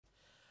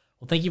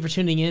Well, thank you for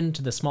tuning in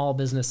to the Small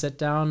Business Sit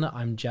Down.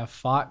 I'm Jeff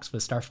Fox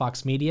with Star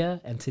Fox Media,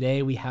 and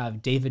today we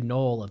have David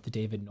Knoll of the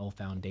David Knoll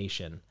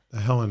Foundation. The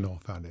Helen Knoll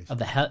Foundation. Of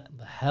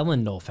the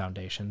Helen Knoll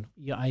Foundation.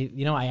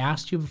 I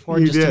asked you before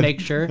You just did. to make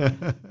sure,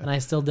 and I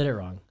still did it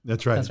wrong.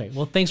 That's right. That's right.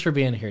 Well, thanks for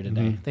being here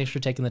today. Thanks for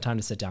taking the time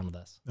to sit down with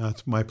us.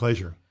 That's my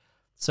pleasure.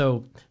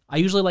 So I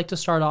usually like to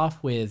start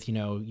off with,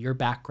 your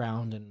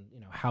background and,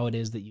 how it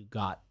is that you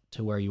got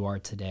to where you are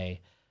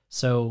today.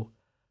 So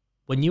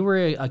when you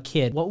were a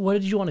kid, what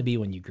did you want to be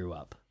when you grew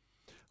up?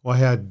 Well, I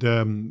had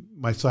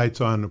my sights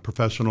on a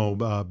professional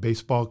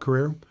baseball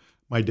career.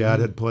 My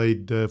dad had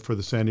played for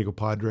the San Diego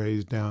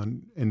Padres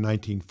down in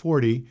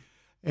 1940,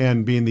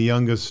 and being the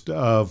youngest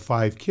of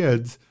 5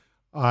 kids,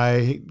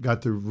 I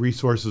got the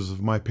resources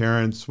of my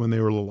parents when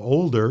they were a little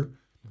older,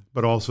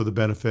 but also the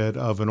benefit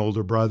of an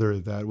older brother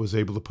that was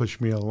able to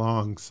push me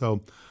along.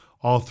 So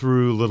all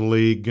through Little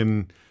League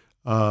and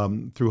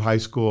through high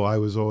school, I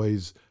was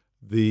always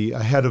the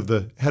head of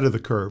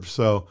the curve.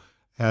 So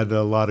had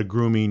a lot of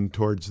grooming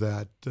towards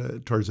that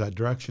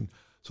direction.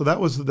 So that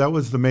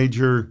was the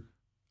major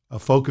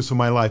focus of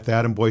my life.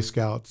 That and Boy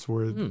Scouts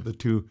were the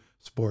 2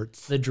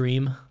 sports. The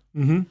dream.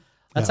 Mm-hmm.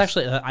 That's Yes.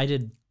 actually, I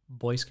did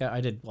Boy Scout.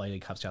 I did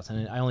Cub Scouts,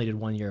 and I only did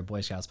 1 year of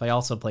Boy Scouts, but I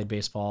also played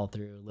baseball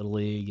through Little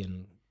League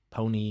and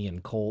Pony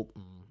and Colt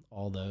and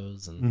all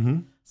those.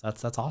 And so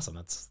that's awesome.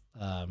 That's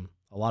a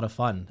lot of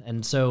fun.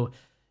 And so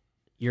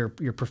your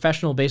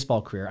professional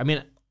baseball career, I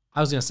mean, I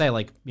was going to say,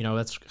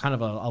 that's kind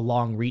of a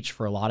long reach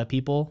for a lot of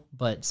people,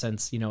 but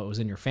since, it was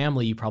in your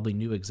family, you probably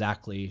knew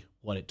exactly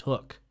what it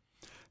took.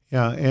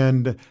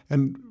 Yeah,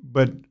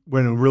 but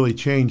when it really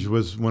changed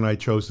was when I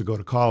chose to go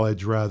to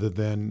college rather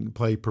than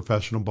play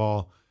professional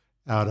ball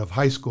out of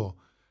high school.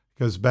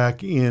 Because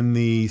back in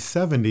the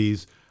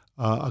 70s,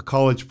 a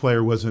college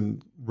player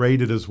wasn't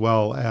rated as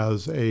well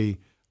as a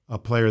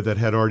player that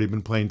had already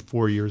been playing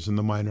 4 years in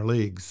the minor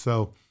leagues.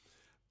 So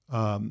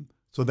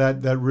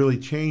that really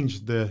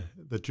changed the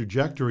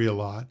trajectory a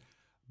lot.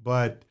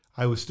 But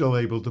I was still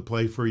able to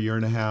play for a year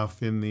and a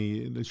half in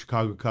the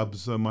Chicago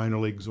Cubs minor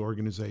leagues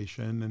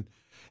organization,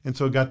 and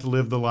so got to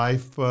live the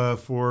life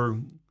for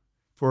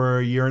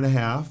a year and a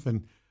half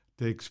and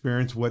to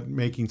experience what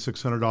making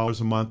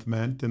 $600 a month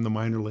meant in the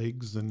minor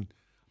leagues and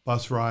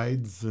bus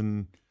rides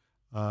and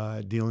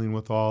dealing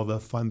with all the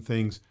fun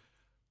things.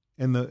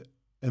 And the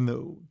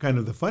kind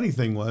of the funny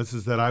thing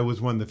is that I was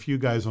one of the few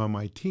guys on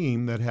my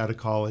team that had a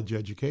college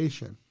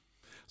education.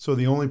 So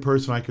the only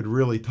person I could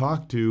really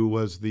talk to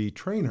was the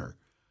trainer.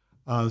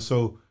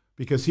 So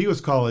because he was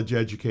college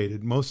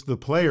educated, most of the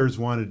players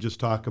wanted to just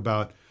talk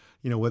about,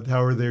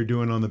 how are they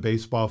doing on the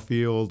baseball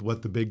field,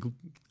 what the big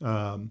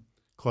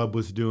club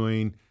was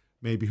doing,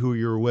 maybe who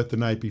you were with the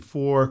night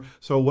before.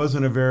 So it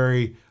wasn't a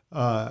very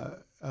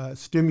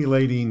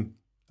stimulating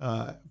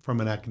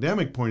from an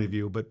academic point of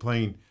view, but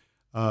playing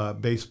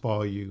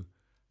baseball, you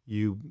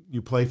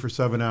play for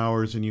 7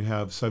 hours and you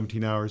have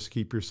 17 hours to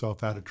keep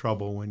yourself out of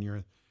trouble when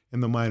you're in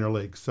the minor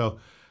leagues. So,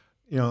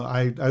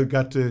 I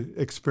got to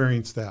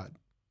experience that.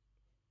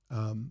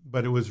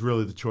 But it was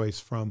really the choice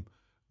from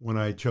when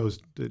I chose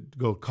to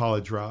go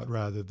college route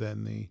rather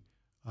than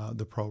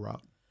the pro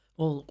route.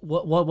 Well,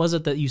 what was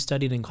it that you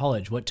studied in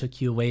college? What took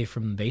you away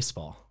from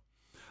baseball?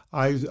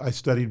 I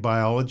studied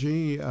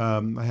biology.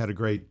 I had a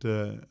great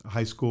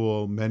high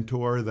school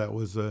mentor that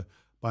was a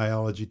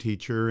biology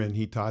teacher, and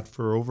he taught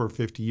for over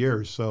 50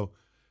 years. So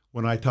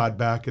when I taught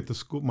back at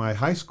my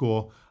high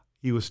school,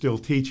 he was still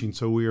teaching,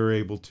 so we were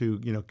able to,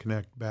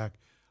 connect back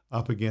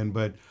up again.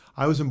 But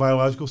I was in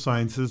biological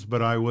sciences,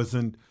 but I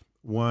wasn't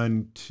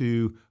one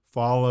to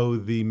follow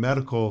the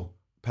medical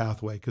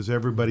pathway because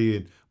everybody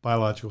in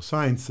biological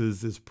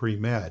sciences is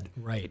pre-med.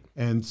 Right.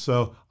 And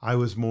so I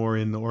was more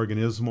in the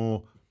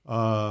organismal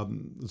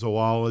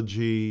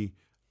zoology.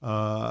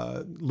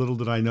 Little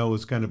did I know it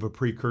was kind of a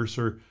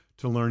precursor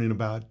to learning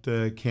about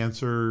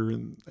cancer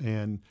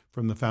and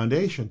from the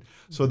foundation.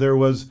 So there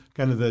was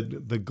kind of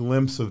the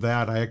glimpse of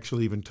that. I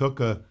actually even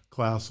took a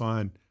class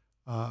on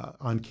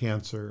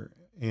cancer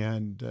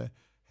and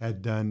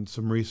had done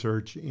some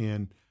research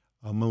in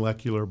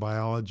molecular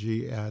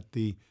biology at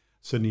the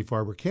Sidney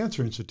Farber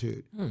Cancer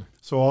Institute.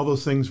 So all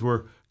those things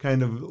were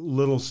kind of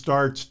little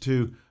starts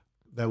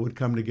that would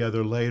come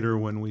together later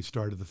when we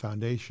started the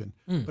foundation.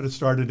 But it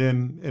started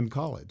in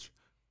college.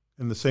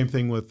 And the same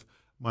thing with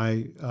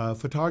my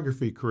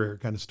photography career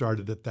kind of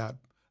started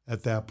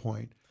at that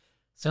point.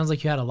 Sounds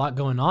like you had a lot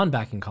going on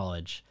back in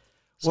college.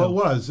 So,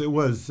 well, it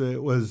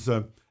was,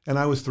 and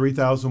I was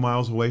 3,000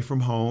 miles away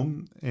from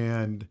home.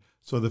 And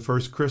so the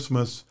first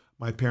Christmas,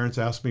 my parents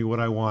asked me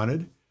what I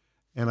wanted,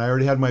 and I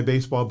already had my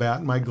baseball bat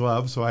and my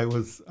glove, so I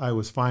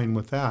was fine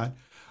with that.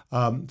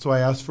 So I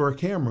asked for a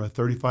camera, a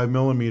 35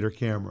 millimeter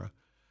camera,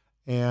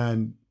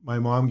 and my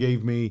mom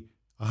gave me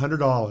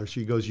 $100.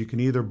 She goes, "You can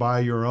either buy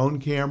your own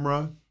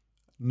camera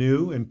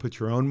new and put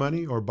your own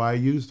money, or buy a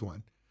used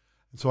one."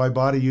 And so I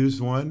bought a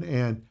used one,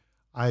 and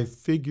I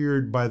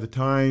figured by the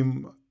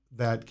time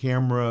that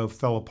camera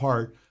fell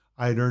apart,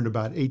 I had earned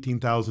about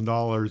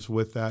 $18,000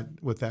 with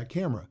that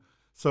camera.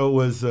 So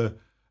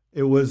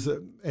it was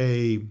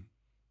a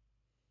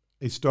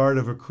a start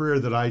of a career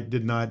that I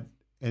did not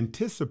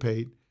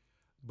anticipate,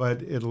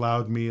 but it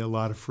allowed me a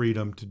lot of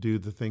freedom to do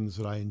the things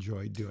that I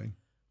enjoyed doing.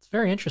 It's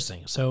very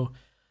interesting. So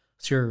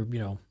you're,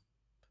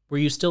 were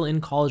you still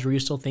in college? Were you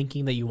still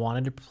thinking that you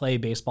wanted to play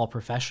baseball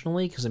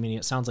professionally? Because I mean,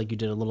 it sounds like you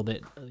did a little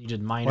bit. You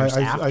did minors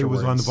afterwards. I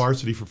was on the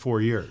varsity for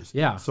 4 years.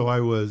 Yeah. So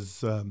I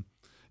was, and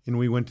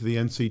we went to the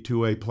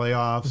NC2A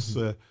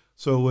playoffs.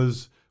 So it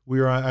was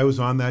I was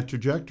on that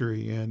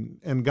trajectory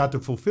and got to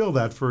fulfill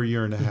that for a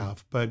year and a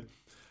half. But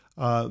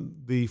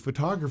the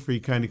photography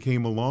kind of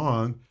came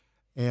along,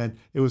 and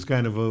it was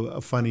kind of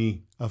a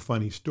funny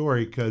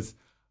story, because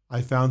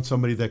I found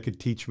somebody that could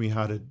teach me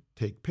how to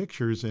take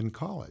pictures in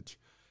college.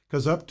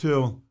 Because up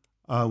till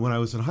when I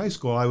was in high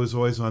school, I was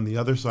always on the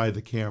other side of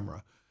the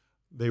camera.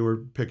 They were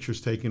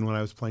pictures taken when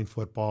I was playing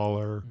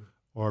football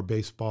or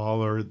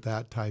baseball or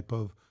that type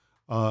of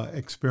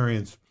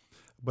experience.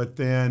 But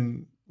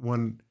then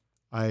when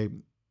I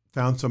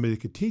found somebody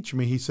that could teach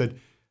me, he said,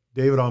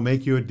 David, I'll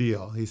make you a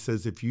deal. He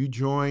says, if you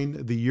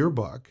join the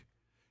yearbook,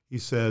 he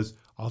says,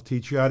 I'll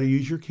teach you how to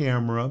use your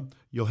camera.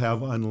 You'll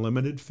have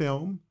unlimited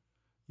film.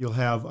 You'll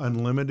have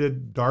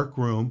unlimited dark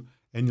room,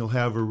 and you'll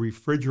have a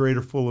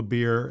refrigerator full of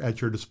beer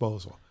at your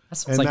disposal. That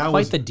sounds like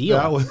quite the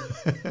deal.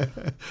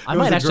 I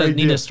might actually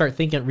need to start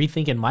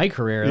rethinking my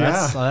career.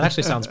 Yeah. That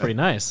actually sounds pretty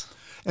nice.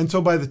 And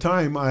so by the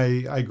time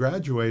I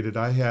graduated,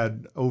 I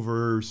had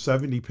over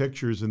 70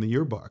 pictures in the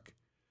yearbook.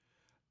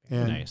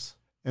 Nice.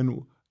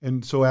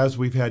 And so as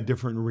we've had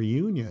different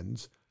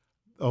reunions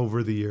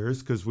over the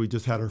years, because we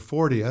just had our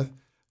 40th,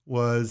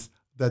 was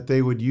that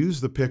they would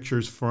use the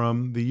pictures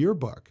from the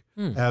yearbook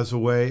as a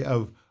way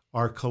of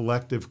our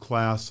collective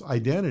class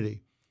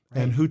identity.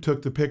 Right. And who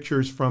took the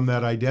pictures from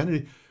that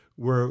identity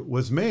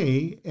was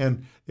me,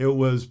 and it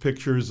was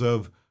pictures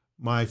of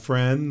my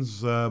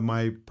friends,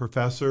 my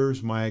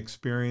professors, my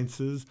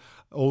experiences.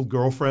 Old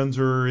girlfriends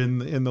are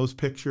in those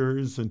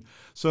pictures. And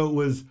so it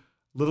was,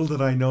 little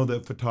did I know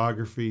that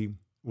photography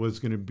was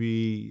going to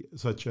be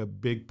such a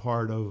big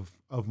part of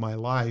my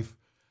life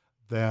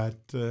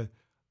that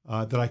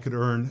that I could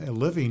earn a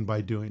living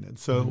by doing it.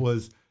 So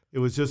it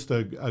was just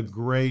a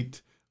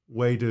great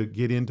way to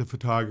get into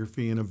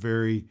photography in a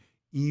very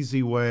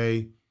easy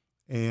way,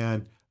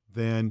 and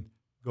then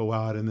go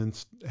out and then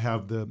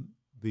have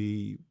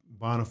the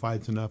bona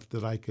fides enough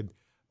that I could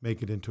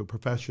make it into a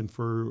profession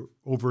for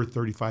over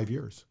 35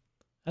 years.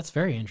 That's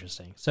very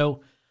interesting.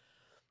 So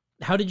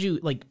how did you,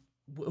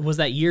 was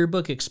that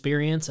yearbook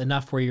experience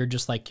enough where you're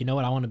just like, you know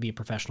what, I want to be a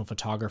professional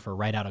photographer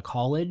right out of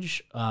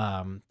college?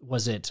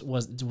 Was it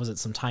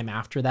some time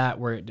after that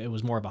where it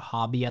was more of a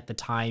hobby at the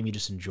time? You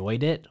just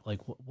enjoyed it? Like,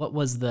 what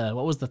was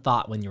the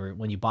thought when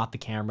you bought the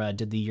camera,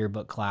 did the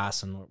yearbook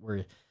class, and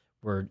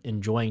were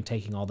enjoying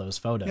taking all those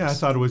photos? Yeah, I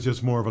thought it was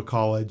just more of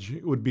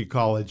it would be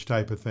college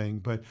type of thing.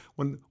 But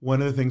one of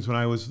the things when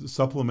I was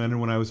supplemented,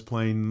 when I was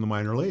playing in the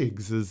minor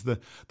leagues, is the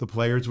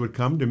players would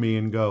come to me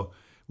and go,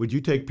 would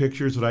you take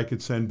pictures that I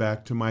could send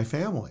back to my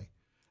family?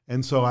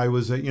 And so I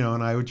was,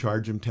 and I would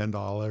charge them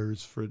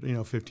 $10 for,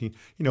 15,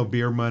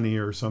 beer money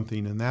or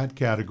something in that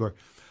category.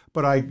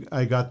 But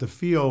I got the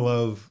feel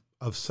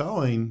of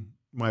selling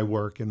my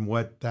work and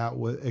what that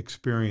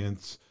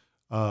experience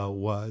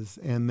was.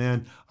 And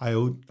then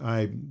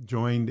I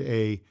joined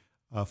a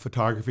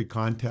photography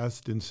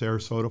contest in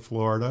Sarasota,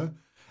 Florida,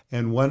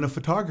 and won a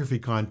photography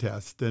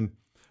contest. And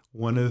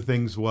one of the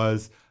things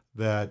was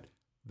that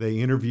they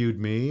interviewed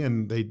me,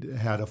 and they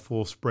had a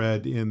full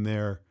spread in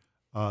their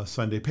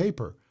Sunday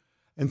paper.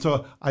 And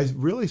so I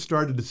really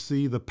started to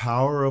see the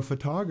power of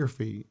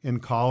photography. In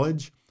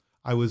college,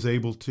 I was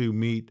able to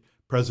meet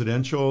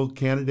presidential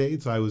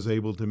candidates. I was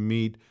able to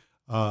meet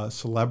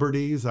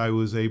celebrities. I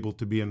was able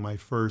to be in my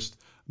first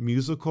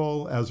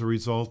musical as a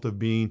result of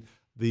being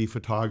the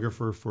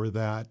photographer for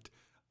that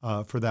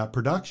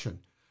production.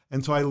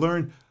 And so I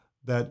learned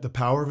that the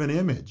power of an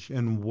image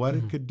and what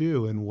it could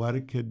do and what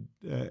it could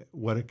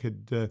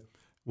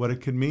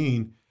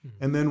mean.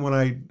 And then when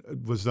I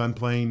was done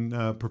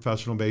playing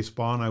professional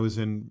baseball and I was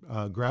in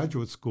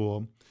graduate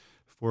school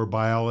for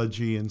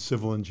biology and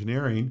civil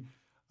engineering,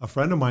 a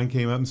friend of mine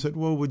came up and said,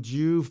 well, would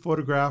you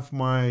photograph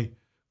my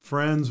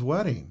friend's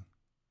wedding?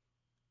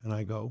 And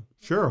I go,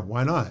 sure,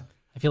 why not?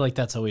 I feel like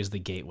that's always the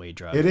gateway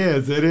drug. It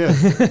is.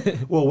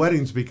 Well,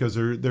 weddings, because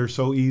they're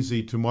so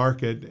easy to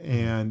market,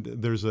 and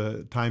there's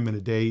a time and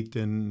a date,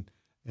 and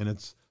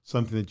it's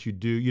something that you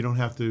do. You don't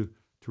have to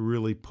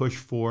really push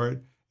for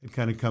it. It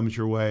kind of comes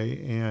your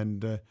way.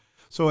 And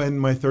so in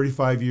my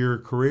 35-year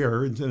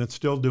career, and it's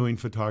still doing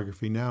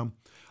photography now,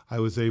 I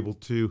was able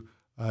to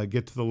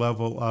get to the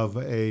level of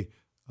a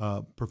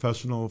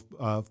professional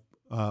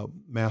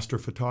master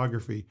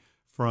photography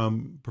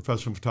from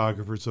Professional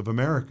Photographers of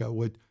America,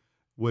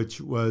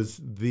 which was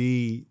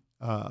the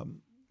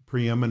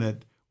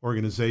preeminent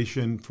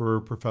organization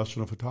for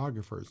professional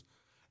photographers.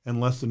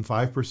 And less than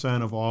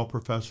 5% of all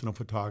professional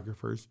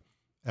photographers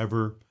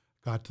ever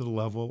got to the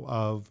level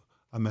of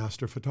a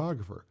master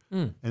photographer.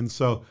 And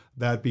so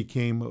that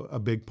became a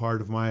big part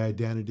of my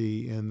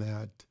identity in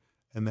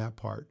that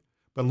part.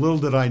 But little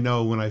did I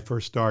know when I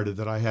first started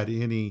that I had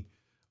any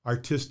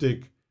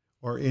artistic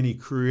or any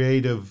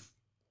creative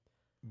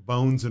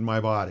bones in my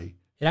body.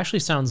 It actually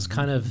sounds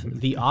kind of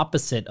the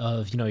opposite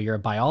of, you're a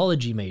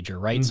biology major,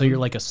 right? So you're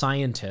like a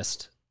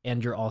scientist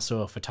and you're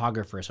also a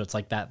photographer. So it's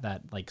like that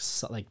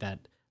that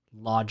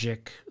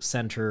logic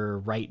center,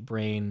 right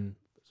brain,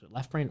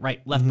 left brain,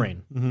 right, left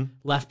brain,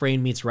 left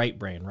brain meets right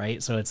brain,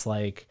 right? So it's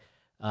like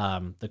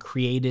the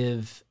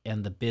creative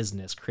and the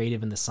business,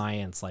 creative and the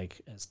science,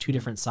 like as two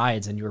different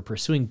sides, and you were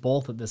pursuing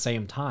both at the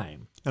same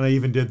time. And I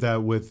even did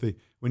that with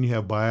when you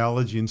have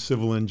biology and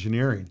civil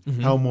engineering.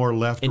 How more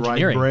left,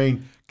 right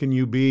brain can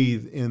you be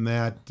in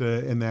that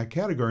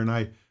category? And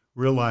I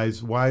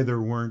realized why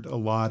there weren't a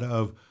lot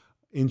of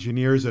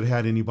engineers that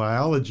had any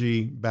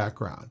biology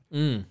background.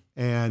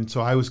 And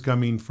so I was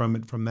coming from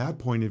it from that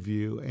point of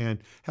view and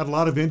had a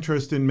lot of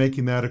interest in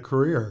making that a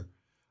career.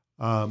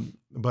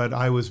 But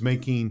I was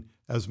making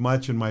as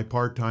much in my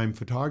part-time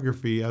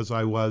photography as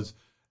I was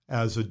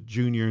as a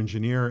junior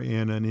engineer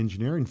in an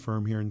engineering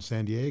firm here in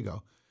San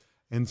Diego.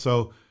 And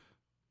so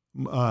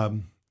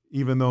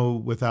even though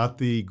without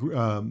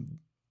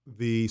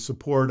the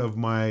support of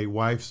my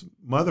wife's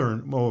my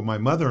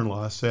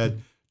mother-in-law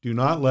said, do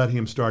not let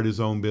him start his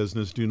own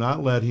business. Do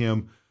not let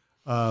him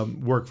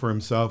work for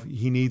himself.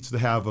 He needs to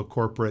have a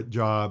corporate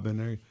job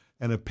and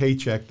a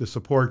paycheck to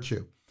support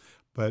you.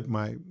 But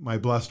my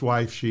blessed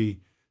wife,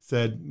 she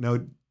said,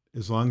 no,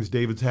 as long as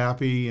David's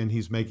happy and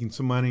he's making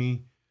some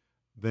money,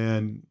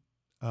 then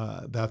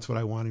that's what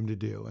I want him to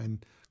do.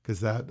 And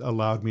because that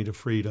allowed me the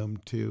freedom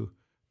to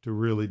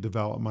really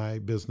develop my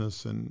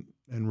business and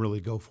really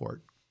go for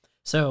it.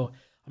 So,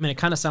 I mean, it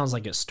kind of sounds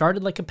like it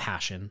started like a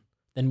passion,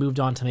 then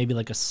moved on to maybe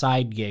like a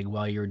side gig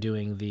while you were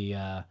doing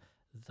the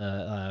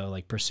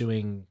like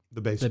pursuing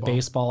the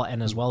baseball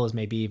and as well as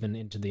maybe even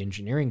into the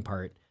engineering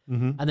part.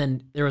 And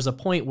then there was a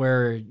point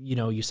where,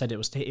 you said it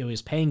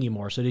was paying you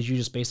more. So did you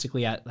just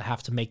basically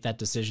have to make that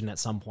decision at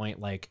some point?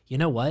 Like, you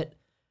know what?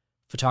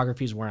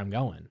 Photography is where I'm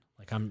going.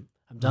 Like I'm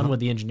done with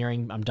the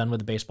engineering. I'm done with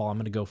the baseball. I'm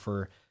going to go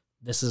for,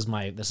 this is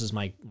my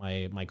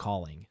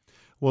calling.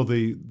 Well,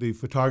 the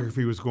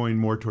photography was going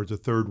more towards a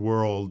third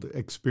world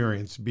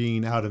experience,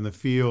 being out in the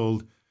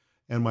field.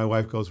 And my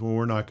wife goes, well,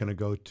 we're not going to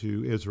go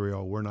to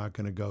Israel. We're not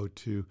going to go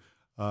to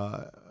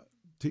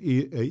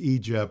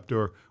Egypt,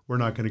 or we're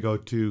not going to go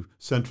to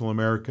Central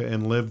America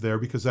and live there,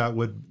 because that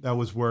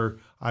was where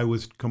I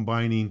was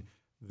combining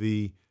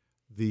the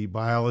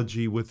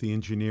biology with the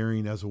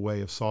engineering as a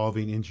way of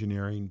solving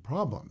engineering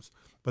problems.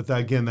 But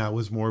that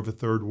was more of a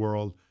third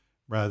world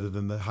rather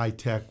than the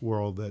high-tech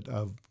world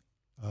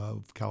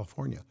of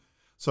California.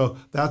 So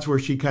that's where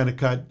she kind of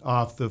cut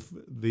off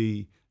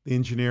the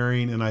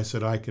engineering, and I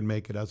said I can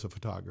make it as a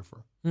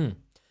photographer.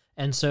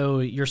 And so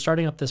you're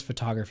starting up this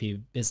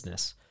photography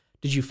business.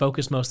 Did you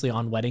focus mostly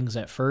on weddings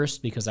at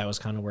first because that was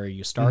kind of where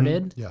you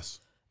started? Yes.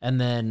 And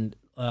then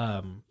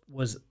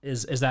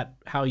is that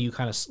how you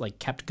kind of like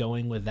kept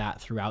going with that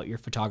throughout your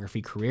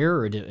photography career,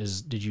 or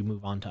did you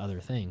move on to other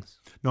things?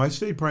 No, I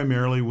stayed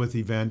primarily with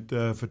event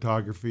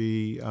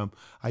photography.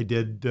 I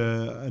did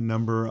a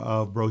number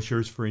of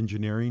brochures for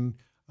engineering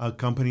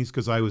companies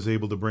because I was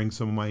able to bring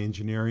some of my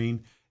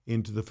engineering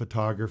into the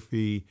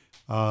photography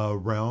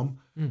realm.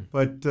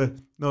 But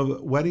no,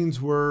 weddings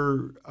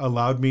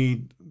allowed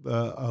me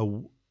a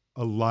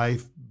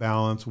life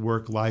balance,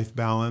 work-life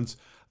balance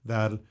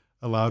that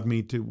allowed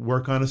me to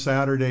work on a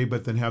Saturday,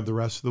 but then have the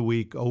rest of the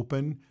week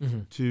open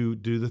to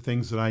do the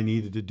things that I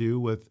needed to do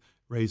with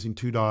raising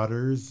two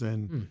daughters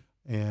and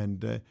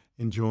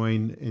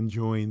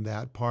enjoying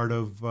that part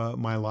of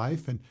my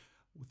life. And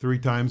 3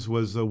 times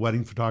was a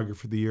wedding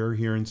photographer of the year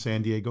here in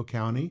San Diego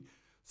County.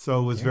 So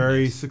it was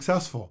very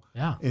successful.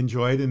 Yeah.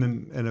 Enjoyed it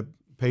and it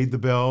paid the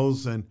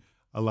bills and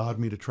allowed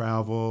me to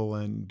travel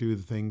and do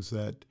the things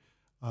that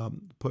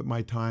put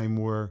my time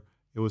where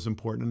it was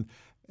important.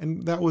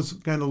 And that was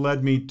kind of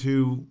led me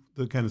to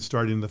the kind of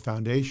starting the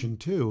foundation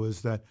too,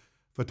 is that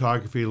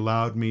photography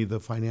allowed me the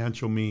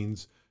financial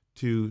means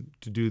to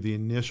do the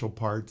initial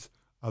parts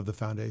of the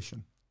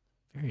foundation.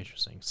 Very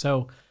interesting.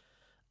 So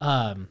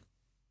I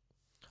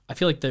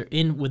feel like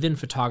within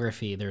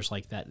photography, there's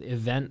like that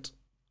event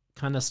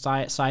kind of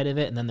side of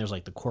it, and then there's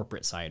like the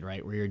corporate side,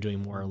 right, where you're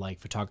doing more like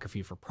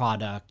photography for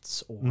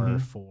products or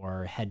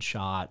for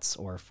headshots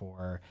or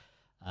for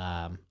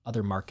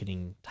other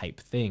marketing type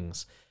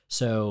things.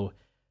 So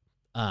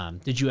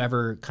did you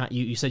ever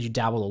you said you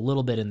dabbled a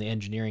little bit in the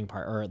engineering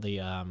part, or the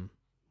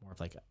more of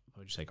like, what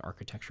would you say,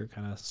 architecture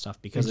kind of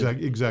stuff? Because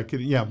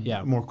executive,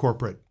 yeah, more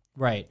corporate,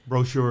 right?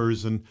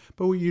 Brochures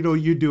but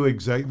you do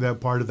that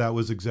part of that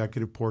was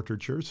executive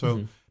portraiture.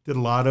 So did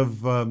a lot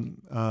of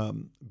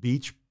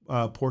beach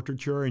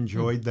portraiture.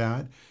 Enjoyed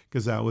that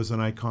because that was an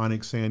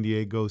iconic San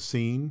Diego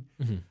scene,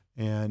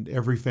 and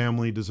every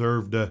family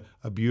deserved a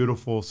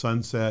beautiful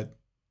sunset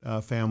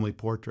family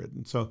portrait,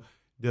 and so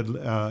did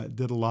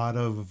a lot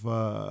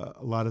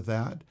of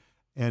that.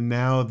 And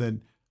now that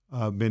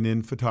I've been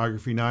in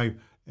photography now,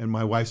 and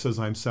my wife says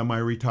I'm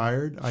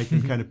semi-retired, I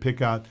can kind of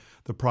pick out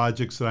the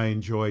projects that I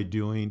enjoy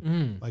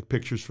doing, like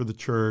pictures for the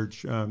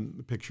church,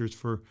 pictures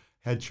for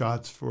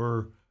headshots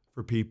for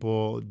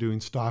people, doing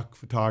stock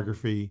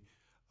photography,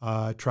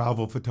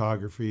 travel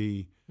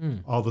photography,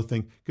 all the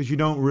things, because you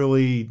don't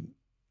really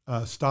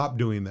stop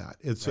doing that.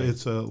 It's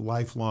a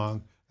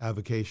lifelong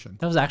avocation.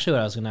 That was actually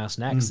what I was going to ask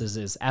next.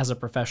 Is as a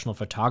professional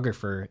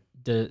photographer,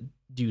 do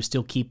you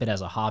still keep it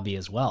as a hobby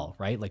as well,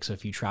 right? Like, so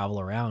if you travel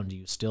around, do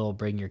you still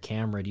bring your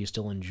camera? Do you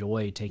still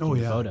enjoy taking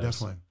photos?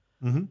 Definitely.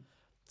 Mm-hmm.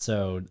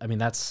 So, I mean,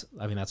 that's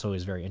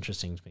always very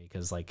interesting to me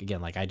because, like,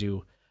 again, like I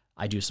do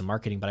some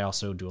marketing, but I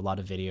also do a lot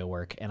of video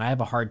work, and I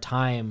have a hard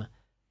time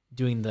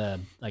doing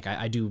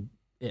I do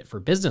it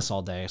for business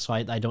all day. So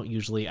I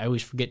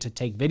always forget to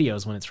take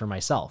videos when it's for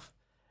myself.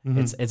 Mm-hmm.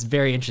 It's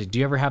very interesting. Do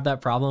you ever have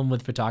that problem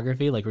with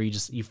photography? Like where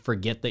you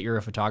forget that you're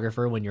a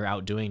photographer when you're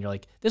out doing, you're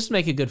like, this would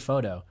make a good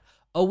photo.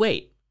 Oh,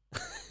 wait.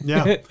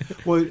 Yeah.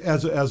 Well,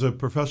 as a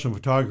professional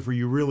photographer,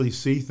 you really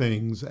see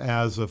things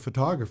as a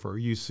photographer.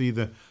 You see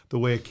the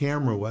way a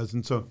camera was.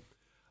 And so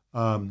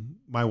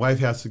my wife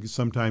has to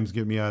sometimes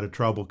get me out of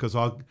trouble because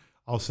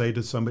I'll say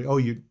to somebody,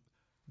 oh,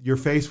 your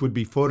face would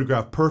be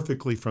photographed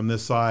perfectly from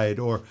this side,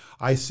 or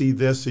I see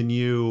this in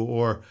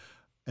you,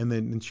 and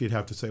then she'd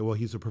have to say, well,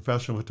 he's a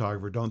professional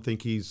photographer. Don't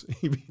think he's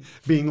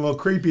being a little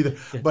creepy.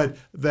 Yeah.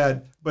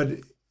 But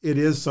it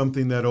is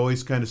something that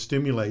always kind of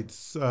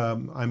stimulates.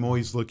 I'm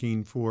always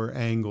looking for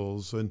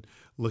angles and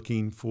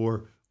looking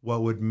for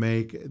what would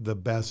make the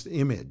best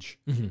image,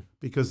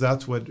 because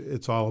that's what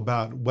it's all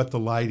about, what the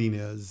lighting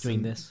is.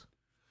 Doing this?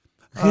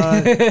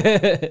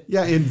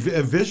 Yeah,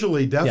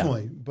 visually,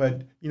 definitely. Yeah.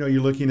 But,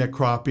 you're looking at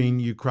cropping,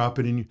 you crop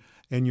it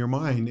in your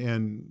mind.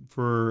 And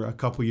for a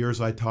couple of years,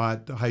 I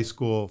taught high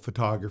school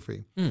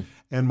photography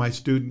and my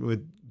student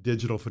with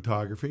digital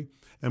photography.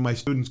 And my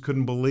students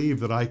couldn't believe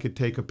that I could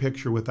take a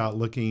picture without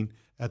looking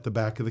at the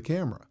back of the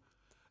camera.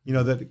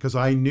 That because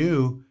I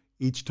knew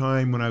each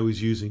time when I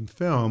was using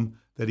film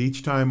that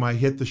each time I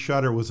hit the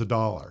shutter was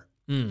 $1.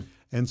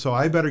 And so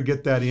I better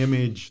get that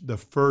image the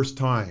first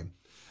time.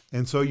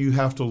 And so you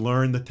have to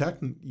learn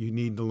you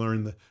need to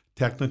learn the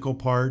technical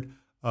part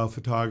of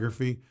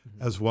photography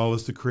as well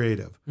as the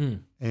creative.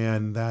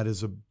 And that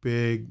is a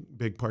big,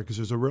 big part because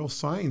there's a real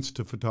science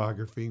to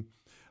photography,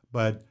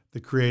 but the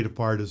creative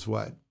part is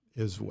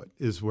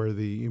where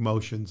the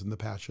emotions and the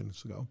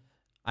passions go.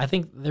 I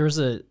think this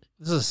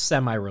is a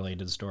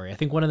semi-related story. I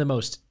think one of the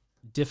most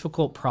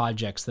difficult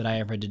projects that I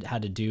ever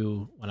had to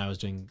do when I was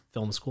doing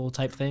film school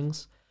type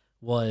things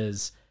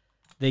was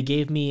they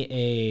gave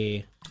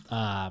me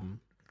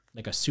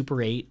a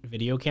Super 8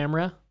 video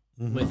camera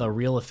with a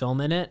reel of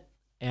film in it,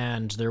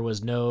 and there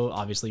was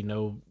obviously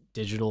no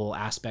digital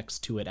aspects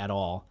to it at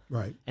all.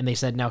 Right. And they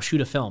said, now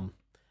shoot a film.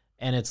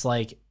 And it's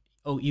like,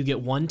 oh, you get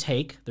one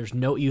take.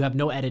 You have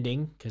no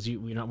editing because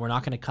we're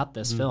not going to cut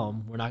this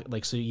film. We're not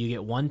so you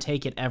get one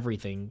take at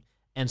everything.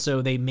 And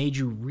so they made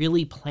you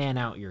really plan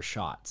out your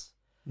shots.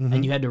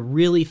 And you had to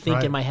really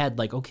think in my head,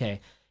 like,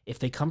 okay, if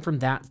they come from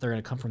that, they're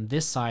going to come from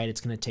this side.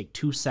 It's going to take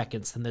 2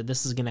 seconds, and then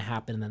this is going to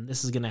happen, and then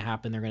this is going to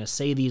happen. They're going to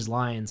say these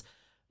lines,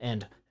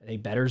 and they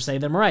better say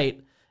them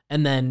right.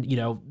 And then,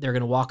 they're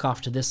going to walk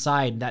off to this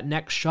side. That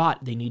next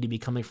shot, they need to be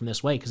coming from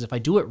this way. Because if I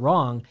do it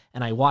wrong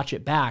and I watch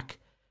it back,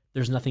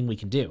 there's nothing we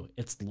can do.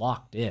 It's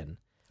locked in.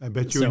 I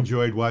bet you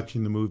enjoyed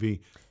watching the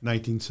movie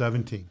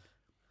 1917.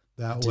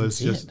 That was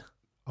just...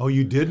 Oh,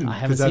 you didn't?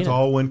 Because that's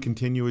all one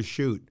continuous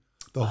shoot.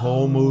 The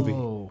whole movie.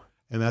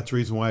 And that's the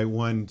reason why it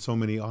won so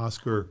many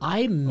Oscar.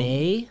 I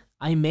may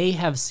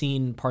have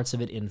seen parts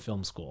of it in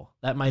film school.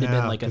 That might have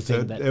been like a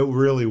thing that... It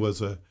really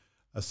was a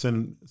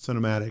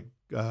cinematic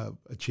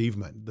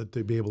achievement that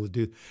to be able to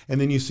do.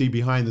 And then you see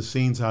behind the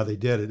scenes how they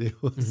did it.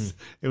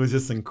 It was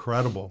just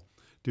incredible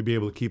to be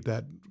able to keep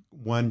that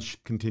one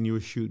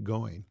continuous shoot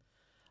going.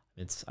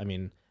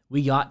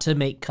 We got to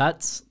make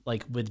cuts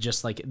like with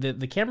just like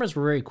the cameras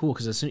were very cool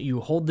because as soon as you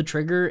hold the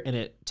trigger and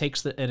it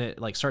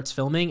starts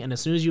filming, and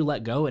as soon as you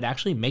let go, it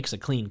actually makes a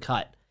clean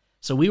cut.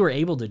 So we were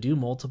able to do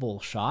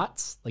multiple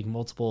shots, like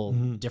multiple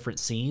different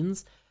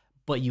scenes,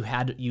 but you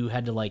had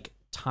to like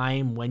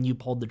time when you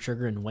pulled the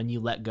trigger and when you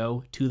let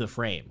go to the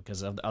frame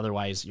because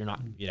otherwise you're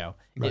not,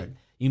 right.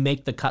 You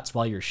make the cuts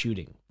while you're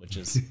shooting, which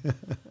is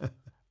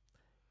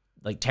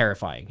like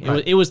terrifying.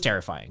 Right. It was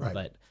terrifying, right.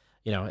 But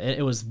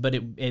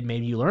it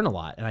made you learn a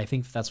lot. And I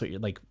think that's what you're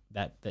like,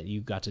 that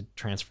you got to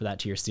transfer that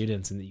to your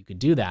students and that you could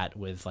do that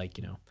with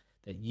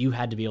that you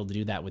had to be able to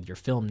do that with your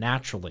film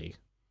naturally.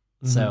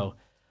 So,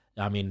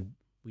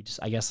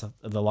 I guess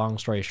the long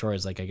story short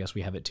is I guess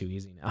we have it too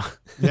easy now.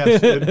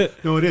 Yes.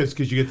 It is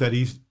because you get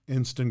that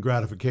instant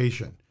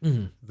gratification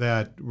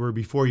that where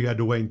before you had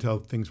to wait until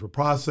things were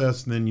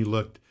processed and then you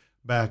looked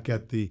back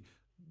at the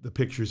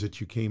pictures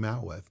that you came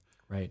out with.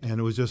 Right. And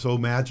it was just so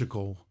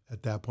magical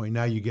at that point.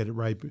 Now you get it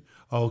right.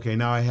 Oh, okay,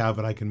 now I have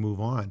it. I can move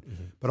on.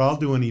 But I'll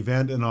do an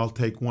event and I'll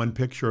take one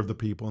picture of the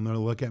people and they'll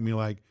look at me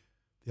like,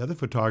 the other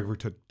photographer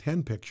took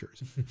 10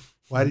 pictures.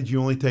 Why did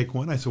you only take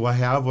one? I said, well, I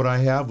have what I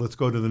have. Let's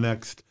go to the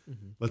next.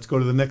 Let's go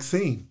to the next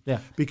scene. Yeah.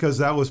 Because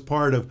that was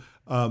part of,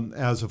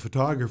 as a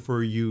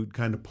photographer, you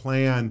kind of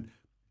plan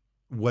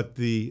what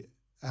the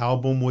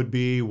album would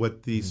be,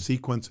 what the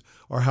sequence,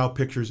 or how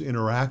pictures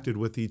interacted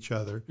with each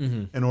other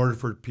in order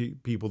for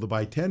people to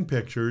buy 10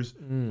 pictures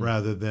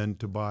rather than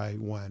to buy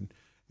one.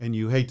 And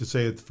you hate to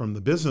say it from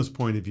the business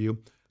point of view,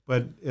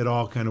 but it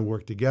all kind of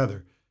worked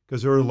together,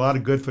 because there were a lot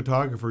of good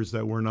photographers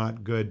that were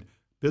not good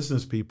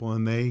business people,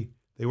 and they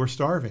were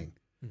starving.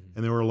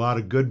 And there were a lot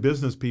of good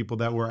business people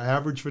that were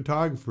average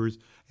photographers,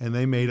 and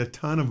they made a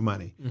ton of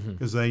money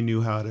because they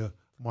knew how to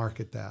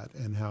market that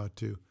and how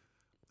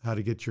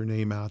to get your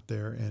name out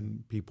there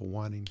and people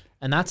wanting.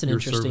 And that's an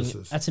interesting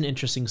services. That's an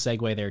interesting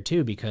segue there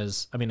too,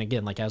 because I mean,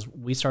 again, like as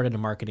we started a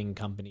marketing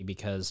company,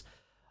 because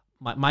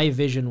my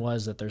vision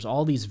was that there's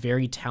all these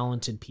very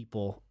talented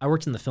people. I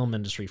worked in the film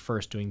industry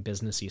first, doing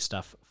businessy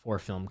stuff for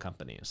film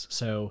companies.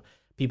 So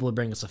people would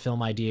bring us a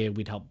film idea,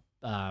 we'd help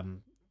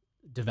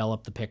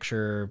develop the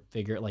picture,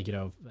 figure, like, you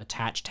know,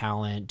 attach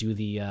talent, do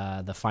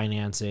the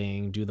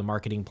financing, do the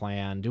marketing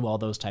plan, do all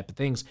those type of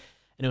things.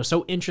 And it was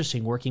so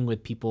interesting working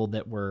with people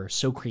that were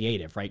so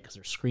creative, right? Because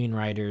they're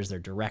screenwriters, they're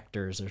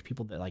directors, there's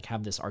people that like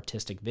have this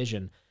artistic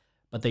vision,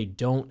 but they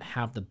don't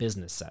have the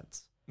business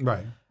sense.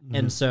 Right.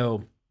 And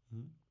so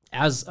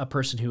as a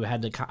person who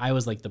had to, I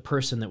was like the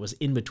person that was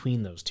in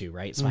between those two,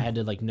 right? So I had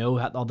to like know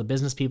all the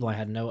business people, I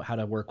had to know how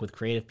to work with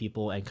creative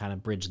people and kind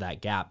of bridge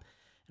that gap.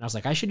 And I was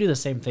like, I should do the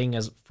same thing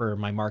as for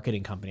my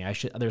marketing company.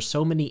 There's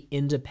so many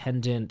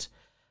independent,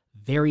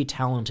 very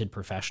talented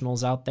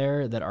professionals out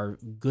there that are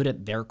good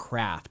at their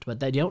craft, but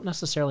they don't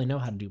necessarily know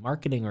how to do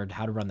marketing or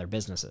how to run their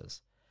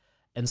businesses.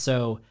 And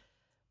so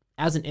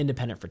as an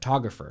independent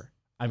photographer,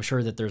 I'm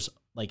sure that there's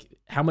like,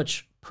 how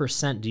much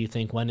percent do you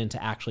think went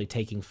into actually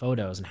taking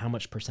photos, and how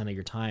much percent of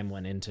your time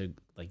went into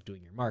like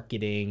doing your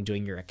marketing,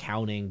 doing your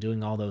accounting,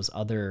 doing all those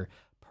other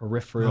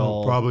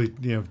peripheral? Probably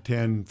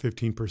 10,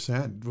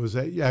 15% was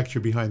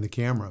actually behind the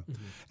camera.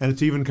 And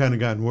it's even kind of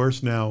gotten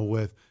worse now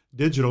with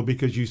digital,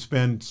 because you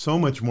spend so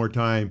much more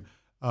time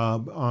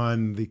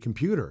on the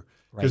computer,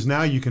 because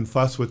now you can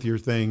fuss with your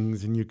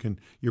things, and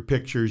your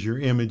pictures, your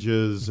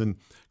images, and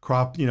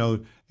crop,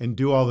 and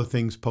do all the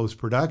things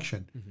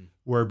post-production,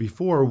 where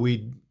before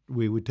we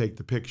would take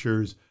the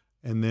pictures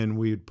and then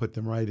we'd put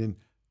them right in.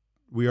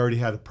 We already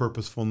had a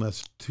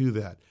purposefulness to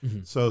that.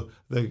 So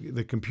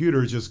the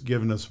computer has just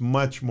given us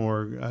much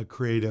more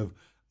creative,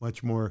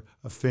 much more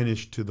a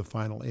finish to the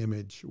final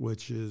image,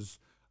 which is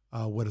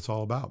what it's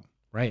all about.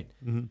 Right.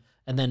 And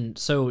then,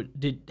 so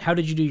how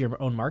did you do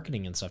your own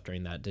marketing and stuff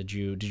during that? Did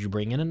you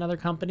bring in another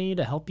company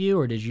to help you,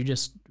 or did you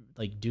just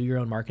like do your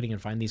own marketing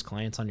and find these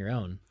clients on your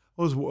own?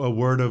 It was a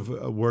word of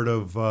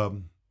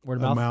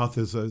mouth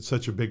is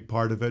such a big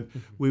part of it.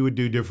 We would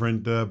do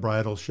different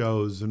bridal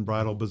shows and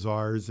bridal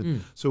bazaars,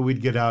 and so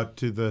we'd get out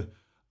to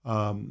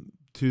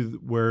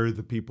where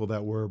the people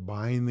that were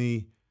buying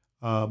the,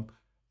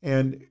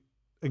 and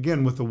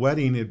again with the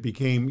wedding, it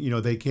became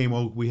they came,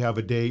 oh, we have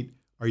a date.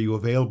 Are you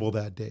available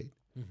that date?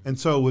 And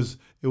so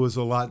it was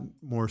a lot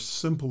more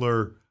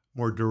simpler,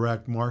 more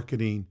direct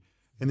marketing,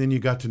 and then you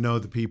got to know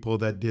the people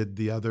that did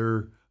the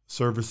other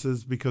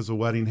services, because a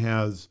wedding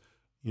has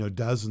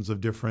dozens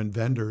of different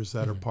vendors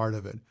that are part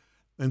of it.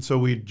 And so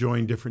we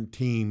joined different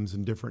teams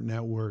and different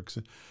networks.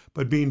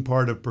 But being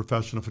part of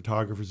Professional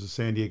Photographers of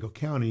San Diego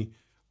County,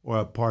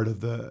 or part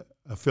of the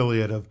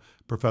affiliate of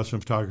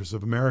Professional Photographers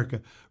of America,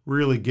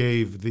 really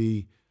gave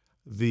the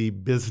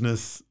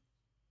business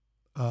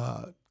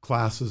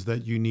classes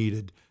that you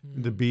needed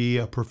to be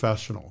a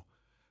professional.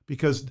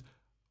 Because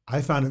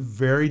I found it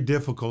very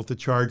difficult to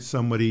charge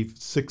somebody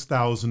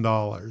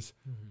 $6,000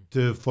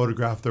 to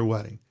photograph their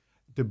wedding,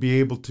 to be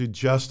able to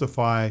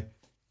justify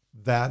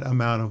that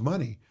amount of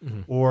money,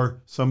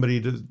 or somebody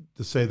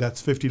to say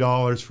that's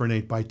 $50 for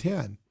an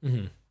 8x10.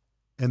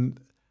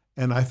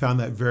 And I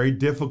found that very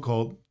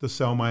difficult to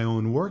sell my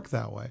own work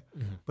that way.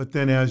 But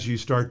then as you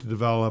start to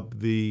develop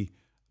the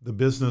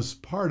business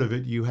part of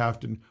it, you have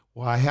to,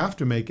 I have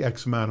to make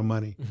X amount of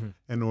money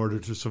in order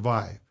to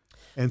survive.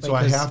 And so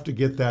I have to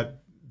get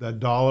that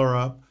dollar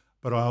up,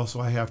 but also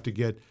I have to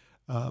get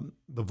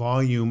the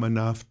volume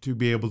enough to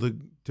be able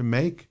to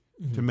make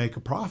a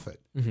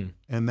profit.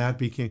 And that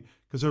became,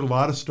 because there are a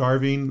lot of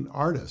starving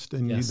artists,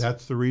 and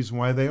that's the reason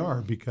why they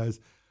are, because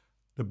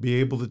to be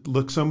able to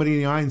look somebody in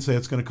the eye and say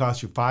it's going to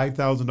cost you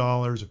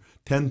 $5,000 or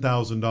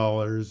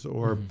 $10,000,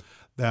 or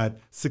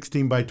that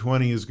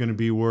 16x20 is going to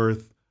be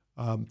worth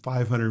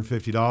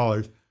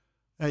 $550.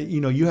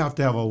 You have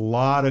to have a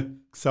lot of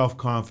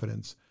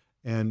self-confidence,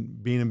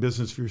 and being in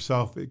business for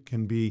yourself, it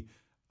can be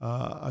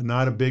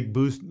not a big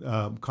boost,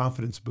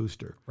 confidence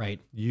booster. Right.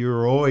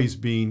 You're always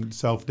being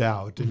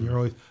self-doubt, and you're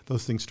always,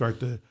 those things start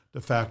to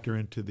factor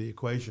into the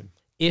equation.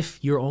 If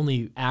you're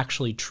only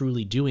actually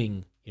truly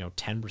doing,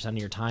 10% of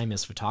your time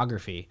is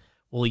photography,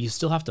 well, you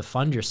still have to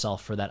fund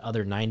yourself for that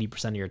other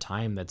 90% of your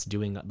time that's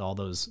doing all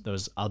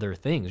those other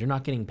things. You're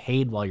not getting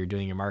paid while you're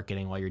doing your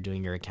marketing, while you're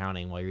doing your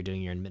accounting, while you're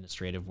doing your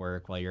administrative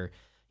work, while you're,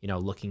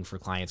 looking for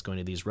clients, going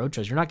to these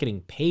roadshows. You're not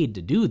getting paid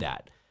to do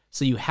that.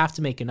 So you have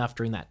to make enough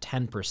during that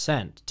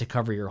 10% to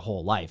cover your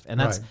whole life. And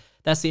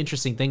that's the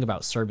interesting thing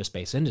about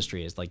service-based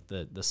industry, is like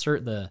the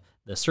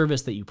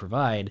service that you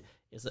provide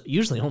is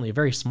usually only a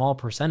very small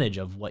percentage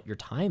of what your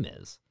time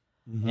is.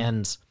 Mm-hmm.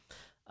 And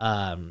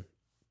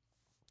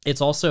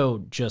it's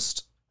also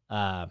just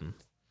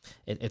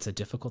it's a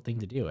difficult thing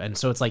to do. And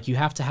so it's like you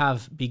have to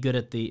be good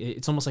at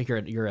it's almost like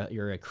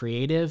you're a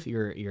creative,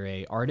 you're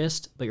a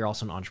artist, but you're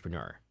also an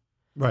entrepreneur.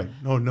 Right.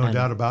 No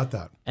doubt about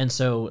that. And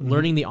so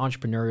learning the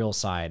entrepreneurial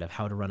side of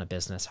how to run a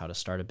business, how to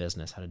start a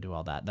business, how to do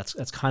all that,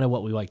 that's kind of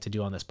what we like to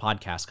do on this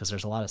podcast, because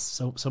there's a lot of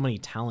so many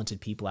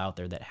talented people out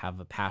there that have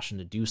a passion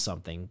to do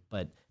something,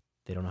 but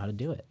they don't know how to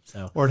do it.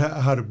 So, or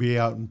how to be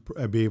out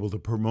and be able to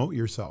promote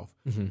yourself,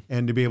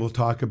 and to be able to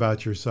talk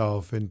about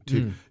yourself, and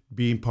to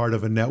being part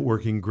of a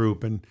networking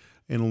group, and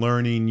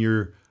learning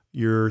your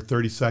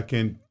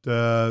 30-second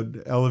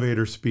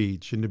elevator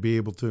speech, and to be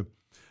able to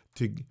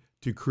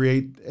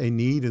create a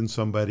need in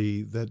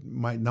somebody that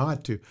might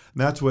not to. And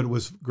that's what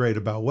was great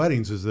about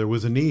weddings, is there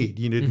was a need.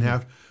 You didn't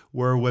have,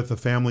 where with a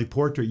family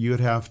portrait, you would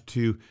have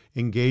to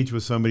engage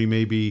with somebody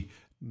maybe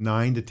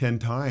 9 to 10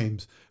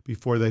 times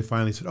before they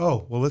finally said,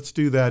 oh, well, let's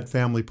do that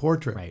family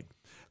portrait. Right.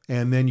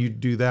 And then you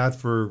do that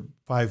for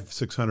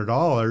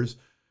 $500-600.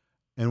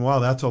 And wow,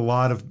 that's a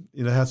lot of,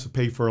 it has to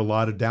pay for a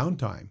lot of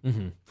downtime.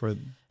 And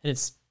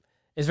it's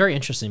very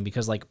interesting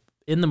because, like,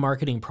 in the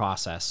marketing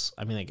process,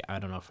 I mean, like, I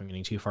don't know if I'm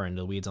getting too far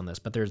into the weeds on this,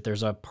 but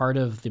there's a part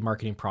of the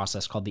marketing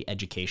process called the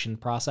education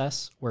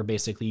process, where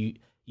basically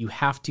you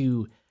have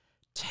to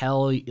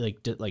tell,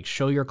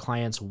 show your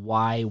clients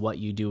why what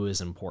you do is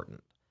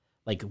important,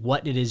 like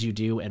what it is you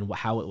do and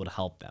how it would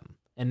help them.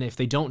 And if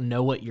they don't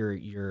know what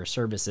your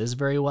service is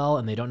very well,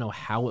 and they don't know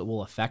how it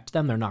will affect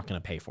them, they're not going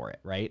to pay for it,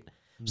 right?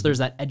 So there's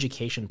that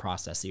education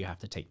process that you have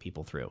to take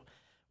people through.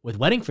 With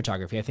wedding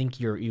photography, I think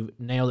you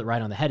nailed it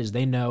right on the head, is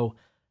they know,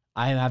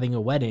 I'm having a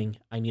wedding,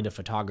 I need a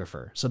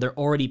photographer. So they're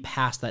already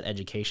past that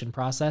education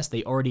process.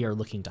 They already are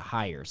looking to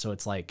hire. So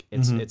it's like,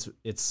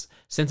 it's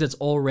since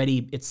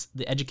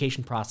the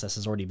education process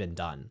has already been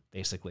done,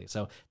 basically.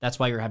 So that's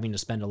why you're having to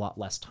spend a lot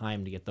less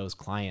time to get those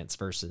clients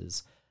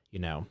versus,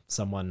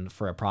 someone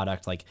for a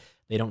product, like,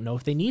 they don't know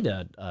if they need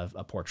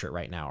a portrait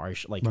right now, or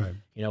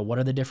what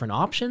are the different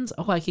options?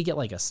 Oh, I could get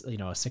like a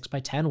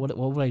 6x10. What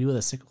would I do with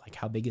a 6? Like,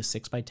 how big is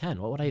 6x10?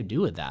 What would I do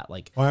with that?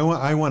 Like, well,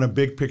 I want a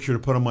big picture to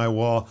put on my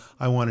wall.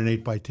 I want an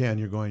 8x10.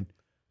 You're going,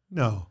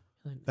 no,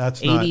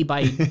 that's 80 not.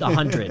 by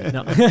 100.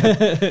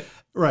 No.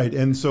 Right.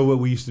 And so what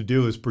we used to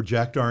do is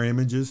project our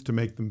images to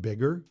make them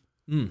bigger,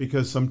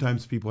 because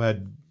sometimes people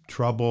had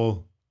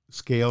trouble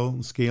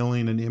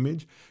scaling an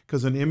image,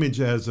 because an image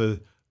as a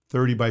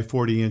 30 by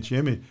 40 inch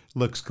image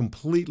looks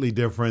completely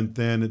different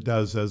than it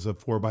does as a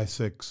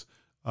 4x6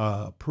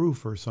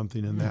 proof or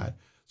something in that.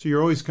 So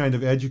you're always kind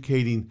of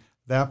educating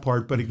that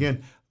part. But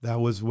again, that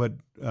was what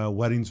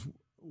weddings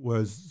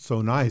was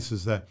so nice,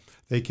 is that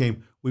they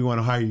came, we want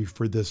to hire you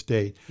for this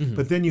date.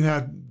 But then you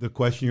had the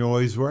question you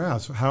always were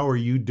asked, how are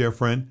you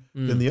different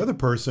than the other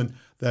person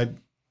that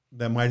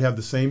might have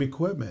the same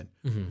equipment?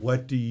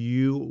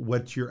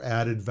 What's your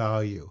added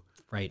value?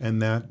 Right.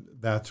 And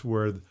that's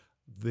where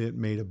that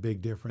made a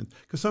big difference.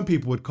 Because some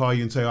people would call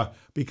you and say,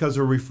 because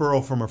of a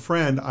referral from a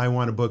friend, I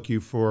want to book you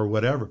for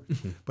whatever.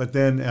 But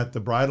then at the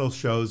bridal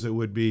shows, it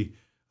would be,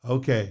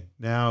 okay,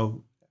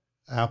 now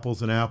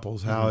apples and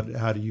apples. How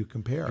do you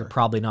compare? You're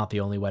probably not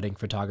the only wedding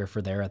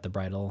photographer there at the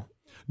bridal.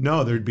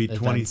 No, there'd be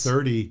events. 20,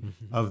 30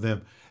 of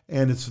them.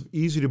 And it's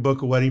easy to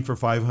book a wedding for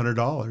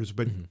 $500,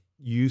 but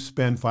you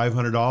spend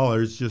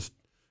 $500 just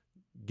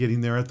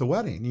getting there at the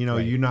wedding.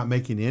 You're not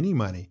making any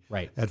money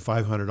at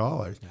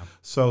 $500. Yeah.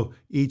 So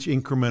each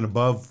increment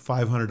above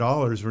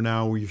 $500 are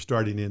now where you're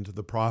starting into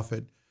the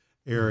profit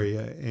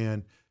area.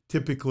 And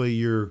typically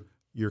your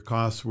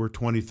costs were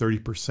 20,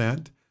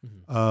 30%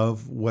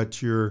 of what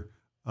the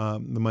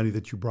money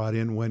that you brought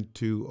in went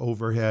to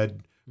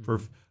overhead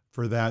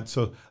for that.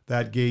 So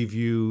that gave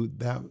you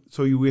that.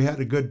 So we had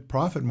a good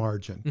profit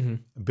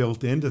margin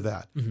built into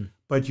that,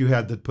 but you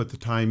had to put the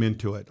time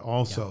into it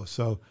also. Yeah.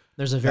 So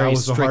there's a very that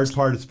was the hard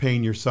part, is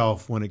paying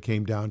yourself when it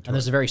came down to it. And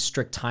there's a very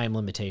strict time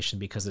limitation,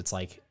 because it's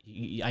like,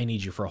 I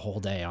need you for a whole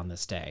day on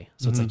this day.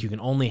 So it's like you can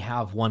only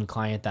have one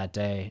client that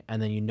day,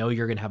 and then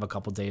you're going to have a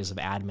couple days of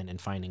admin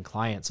and finding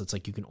clients. So it's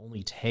like you can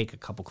only take a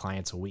couple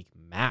clients a week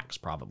max,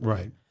 probably.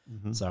 Right.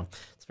 So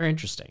it's very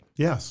interesting.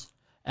 Yes.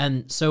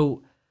 And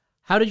so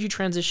how did you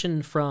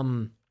transition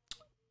from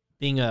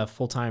being a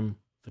full-time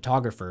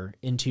photographer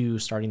into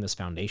starting this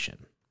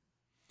foundation?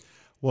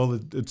 Well,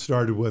 it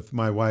started with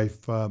my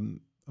wife,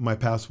 my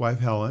past wife,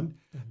 Helen.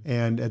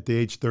 And at the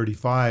age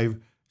 35,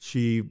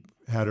 she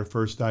had her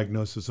first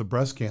diagnosis of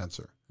breast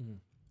cancer.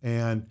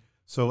 And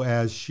so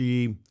as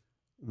she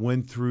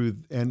went through,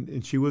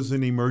 and she was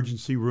an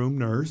emergency room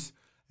nurse,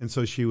 and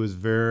so she was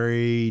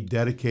very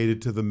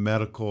dedicated to the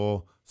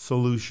medical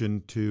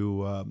solution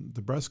to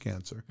the breast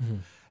cancer.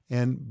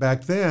 And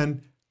back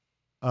then,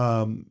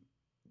 not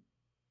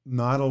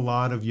a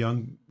lot of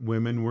young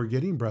women were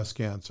getting breast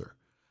cancer.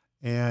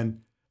 And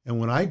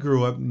when I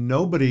grew up,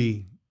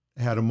 nobody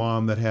had a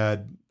mom that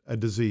had a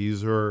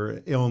disease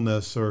or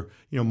illness, or,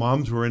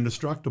 moms were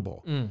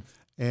indestructible.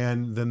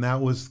 And then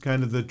that was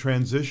kind of the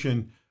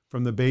transition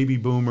from the baby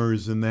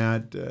boomers in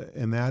that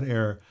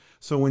era.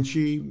 So when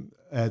she,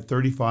 at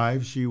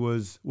 35, she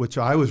was, which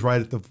I was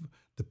right at the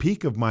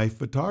peak of my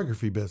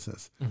photography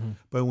business.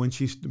 But when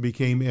she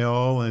became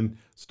ill and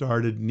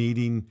started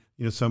needing,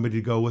 somebody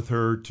to go with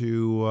her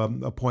to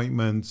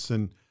appointments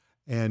and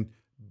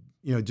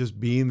just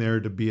being there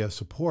to be a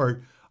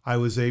support, I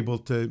was able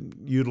to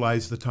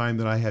utilize the time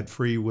that I had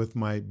free with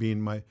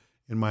in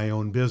my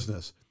own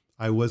business.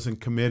 I wasn't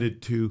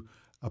committed to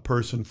a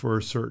person for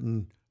a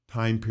certain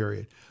time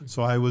period.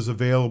 So I was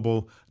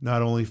available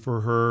not only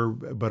for her,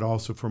 but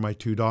also for my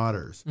 2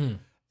 daughters.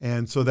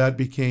 And so that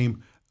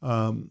became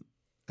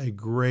a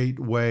great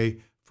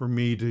way for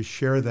me to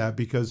share that,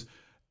 because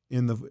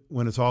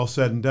when it's all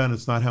said and done,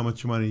 it's not how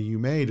much money you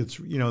made, it's,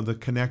 the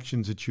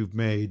connections that you've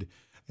made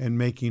and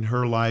making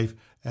her life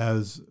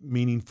as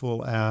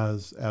meaningful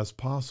as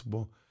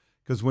possible.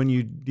 Because when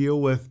you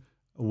deal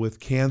with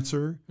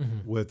cancer,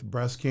 with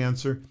breast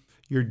cancer,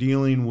 you're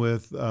dealing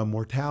with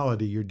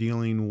mortality, you're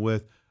dealing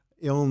with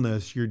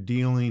illness, you're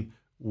dealing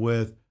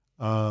with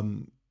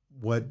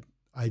what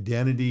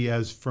identity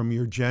as from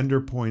your gender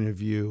point of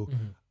view,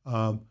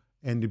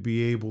 and to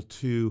be able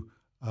to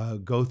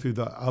go through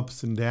the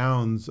ups and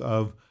downs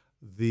of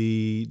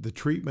the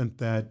treatment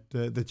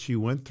that she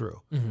went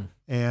through.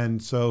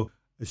 And so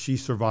she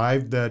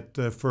survived that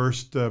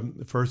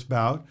first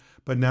bout,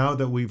 but now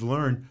that we've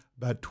learned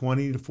about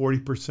 20 to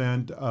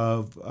 40%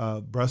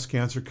 of breast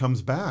cancer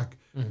comes back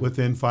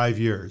within 5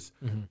 years.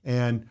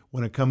 And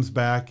when it comes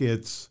back,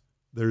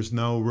 there's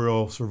no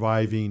real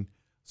surviving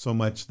so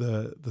much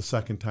the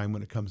second time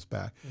when it comes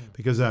back,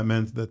 because that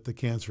meant that the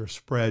cancer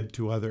spread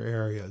to other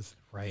areas.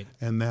 Right.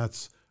 And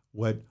that's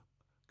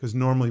because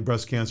normally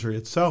breast cancer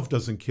itself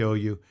doesn't kill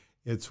you.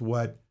 It's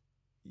where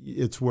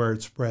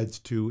it spreads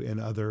to in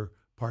other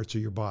parts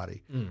of your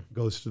body. It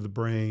goes to the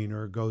brain,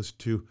 or it goes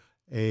to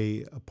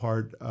a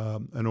part,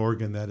 an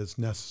organ that is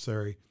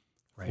necessary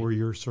for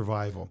your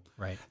survival.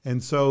 Right.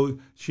 And so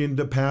she ended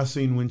up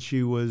passing when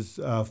she was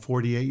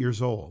 48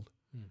 years old.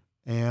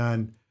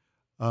 And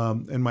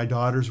my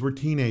daughters were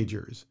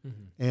teenagers.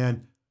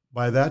 And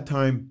by that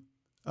time,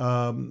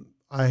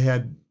 I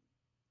had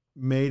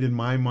made in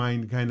my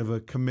mind kind of a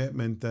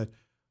commitment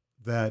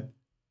that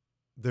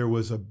there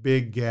was a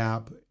big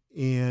gap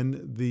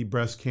in the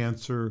breast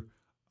cancer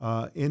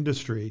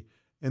industry,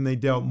 and they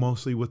dealt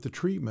mostly with the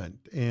treatment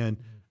and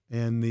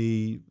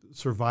the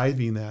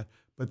surviving that,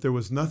 but there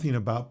was nothing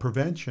about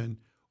prevention,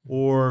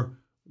 or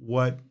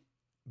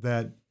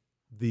that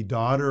the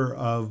daughter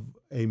of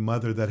a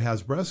mother that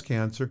has breast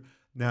cancer,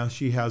 now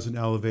she has an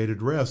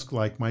elevated risk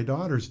like my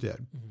daughters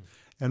did.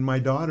 And my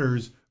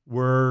daughters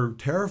were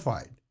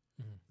terrified.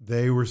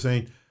 They were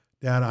saying,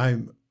 Dad,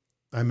 I'm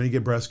going to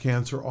get breast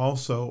cancer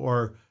also.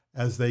 Or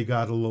as they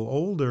got a little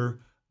older,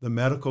 the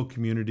medical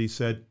community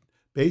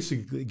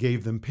basically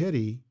gave them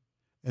pity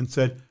and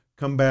said,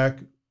 come back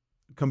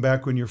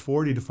when you're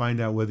 40 to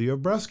find out whether you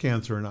have breast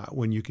cancer or not,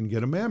 when you can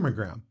get a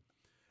mammogram.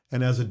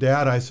 And as a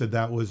dad, I said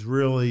that was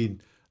really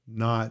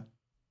not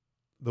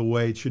the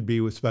way it should be,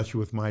 especially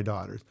with my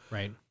daughters.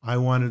 Right.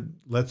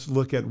 Let's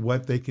look at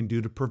what they can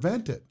do to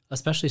prevent it.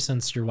 Especially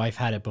since your wife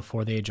had it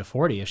before the age of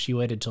 40. If she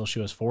waited till she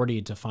was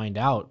 40 to find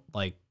out,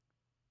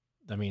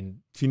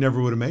 she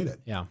never would have made it.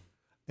 Yeah.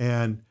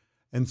 And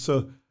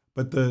so,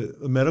 but the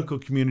medical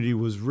community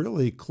was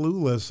really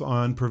clueless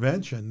on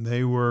prevention.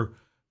 They were,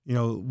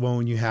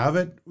 when you have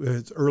it,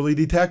 it's early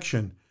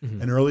detection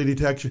and early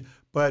detection.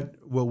 But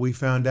what we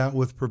found out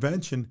with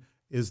prevention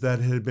is that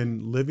it had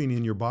been living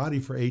in your body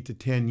for 8 to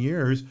 10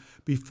 years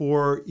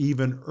before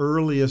even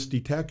earliest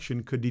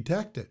detection could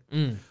detect it.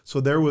 So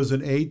there was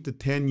an 8 to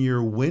 10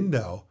 year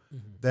window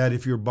that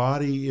if your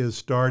body is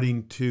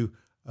starting to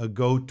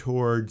go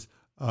towards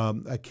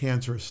a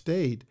cancerous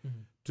state,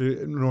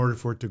 in order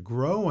for it to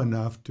grow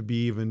enough to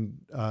be even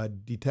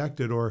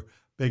detected, or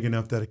big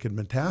enough that it could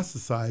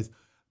metastasize,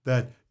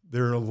 that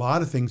there are a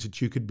lot of things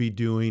that you could be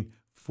doing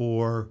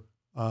for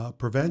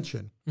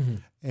prevention.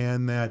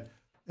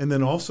 And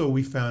then also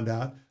we found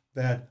out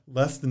that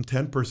less than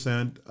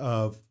 10%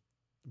 of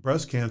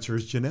breast cancer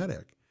is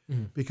genetic,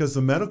 because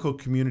the medical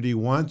community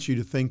wants you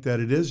to think that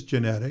it is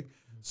genetic,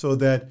 so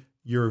that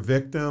you're a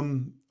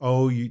victim.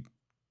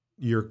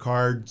 Your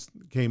cards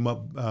came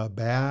up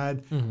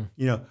bad,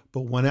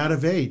 but 1 out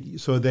of 8.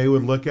 So they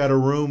would look at a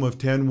room of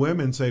 10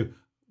 women and say,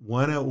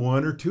 one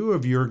or two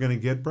of you are going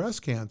to get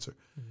breast cancer.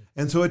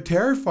 And so it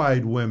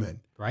terrified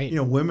women. Right.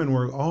 Women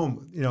were,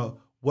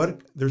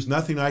 there's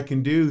nothing I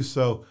can do,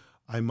 so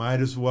I might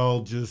as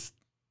well just,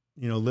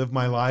 live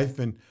my life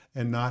and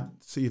not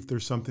see if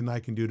there's something I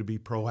can do to be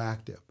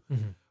proactive.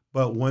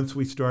 But once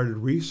we started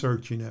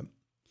researching it,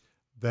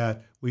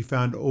 that we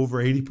found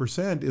over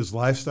 80% is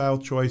lifestyle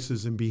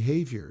choices and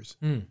behaviors,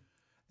 and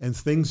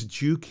things that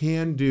you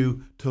can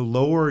do to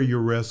lower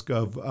your risk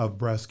of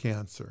breast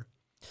cancer.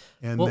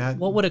 And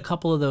what would a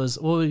couple of those,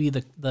 what would be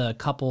the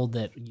couple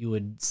that you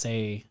would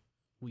say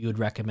you would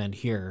recommend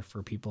here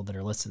for people that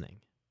are listening?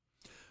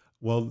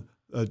 Well,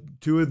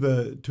 two of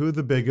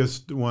the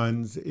biggest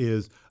ones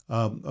is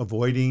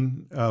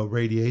avoiding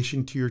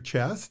radiation to your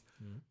chest,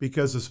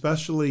 because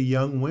especially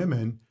young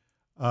women,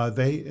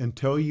 they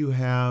until you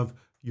have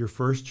your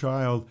first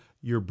child,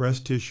 your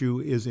breast tissue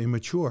is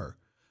immature.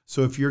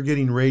 So if you're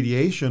getting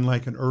radiation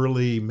like an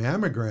early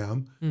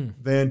mammogram,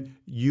 then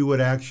you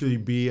would actually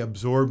be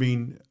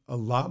absorbing a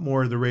lot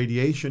more of the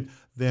radiation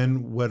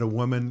than what a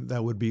woman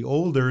that would be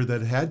older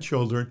that had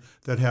children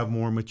that have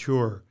more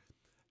mature.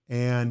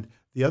 And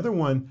the other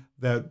one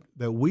that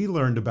we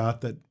learned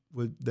about that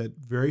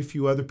very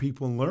few other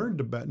people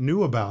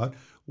knew about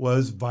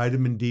was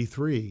vitamin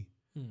D3.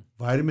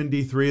 Vitamin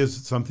D3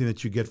 is something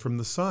that you get from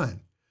the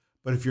sun.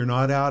 But if you're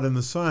not out in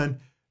the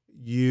sun,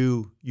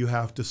 you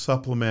have to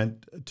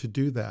supplement to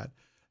do that.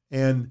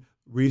 And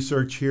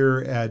research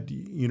here at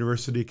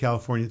University of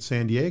California at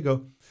San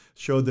Diego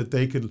showed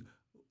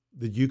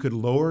that you could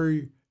lower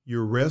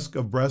your risk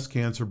of breast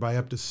cancer by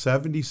up to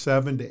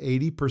 77 to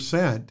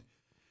 80%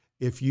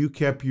 if you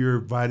kept your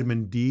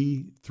vitamin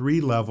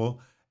D3 level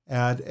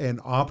at an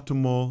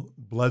optimal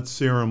blood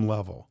serum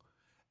level,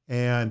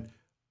 and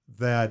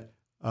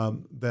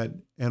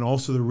and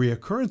also the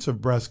reoccurrence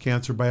of breast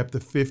cancer by up to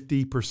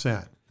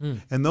 50%.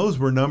 And those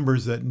were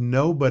numbers that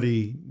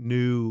nobody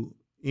knew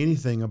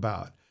anything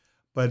about.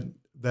 But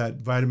that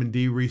vitamin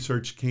D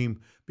research came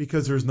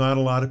because there's not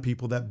a lot of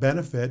people that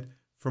benefit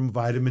from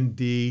vitamin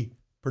D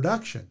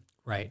production.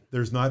 Right.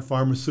 There's not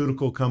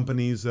pharmaceutical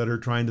companies that are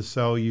trying to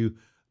sell you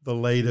the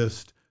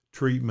latest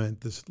treatment,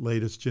 this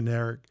latest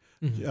genetic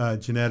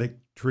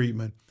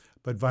treatment.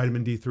 But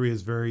vitamin D3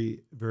 is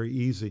very, very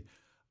easy.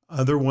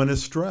 Other one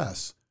is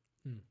stress,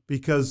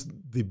 because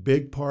the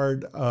big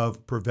part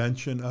of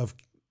prevention of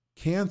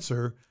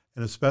cancer,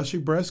 and especially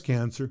breast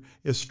cancer,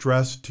 is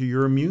stress to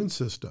your immune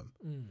system.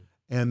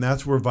 And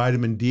that's where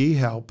vitamin D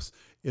helps,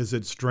 is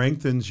it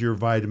strengthens your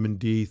vitamin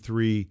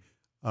D3,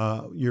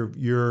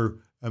 your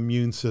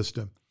immune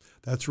system.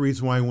 That's the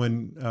reason why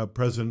when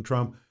President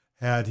Trump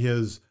had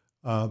his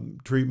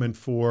treatment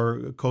for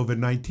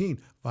COVID-19,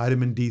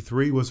 vitamin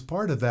D3 was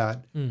part of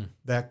that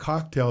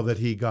cocktail that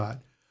he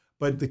got.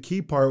 But the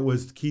key part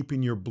was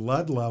keeping your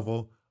blood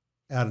level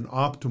at an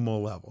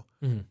optimal level.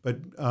 But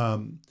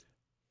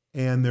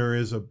and there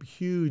is a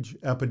huge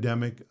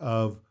epidemic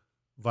of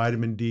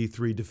vitamin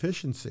D3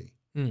 deficiency.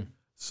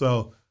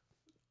 So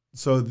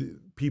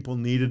people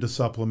needed to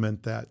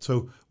supplement that.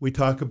 So we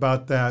talk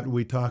about that.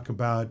 We talk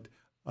about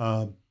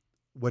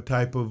what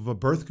type of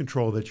birth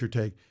control that you're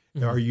taking.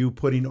 Are you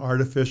putting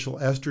artificial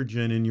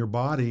estrogen in your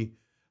body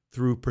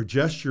through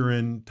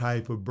progesterone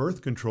type of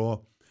birth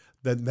control?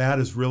 That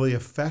is really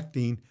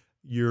affecting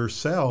your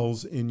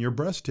cells in your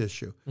breast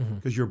tissue,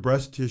 because your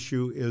breast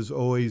tissue is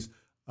always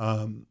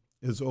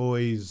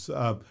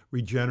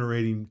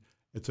regenerating.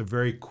 It's a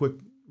very quick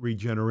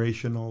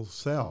regenerational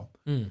cell.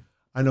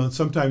 I know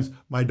sometimes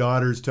my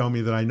daughters tell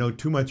me that I know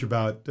too much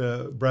about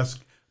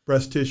breast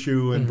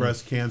tissue and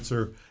breast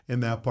cancer in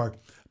that part,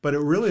 but it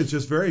really is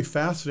just very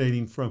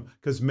fascinating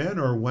because men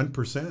are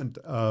 1%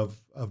 of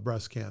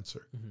breast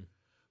cancer.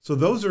 So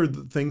those are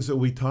the things that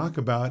we talk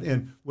about.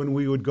 And when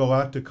we would go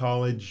out to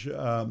college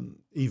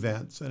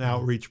events and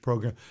outreach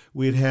program,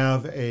 we'd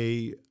have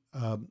a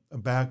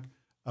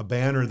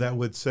banner that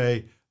would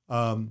say,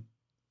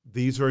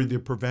 these are the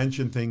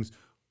prevention things.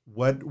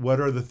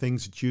 What are the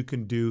things that you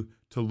can do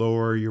to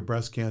lower your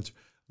breast cancer?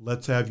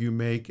 Let's have you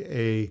make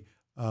that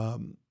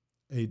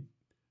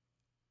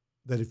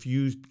if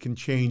you can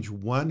change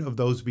one of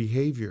those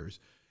behaviors,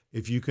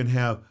 if you can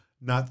have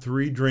not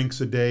 3 drinks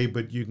a day,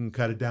 but you can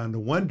cut it down to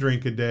 1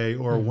 drink a day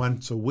or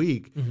once a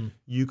week,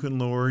 you can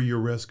lower your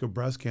risk of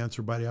breast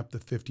cancer by up to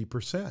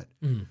 50%.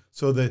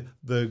 So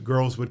the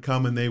girls would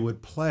come and they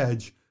would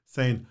pledge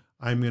saying,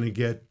 I'm going to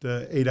get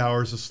 8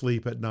 hours of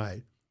sleep at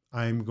night.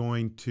 I'm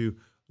going to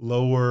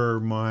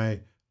lower my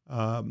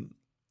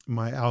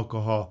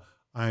alcohol.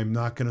 I'm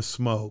not going to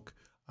smoke.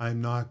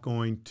 I'm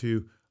going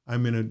to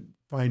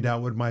find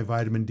out what my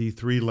vitamin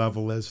D3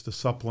 level is to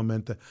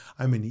supplement that.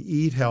 I'm going to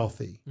eat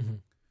healthy.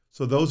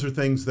 So those are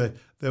things that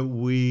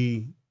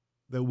we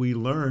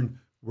learned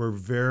were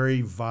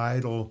very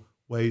vital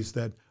ways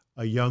that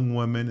a young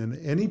woman and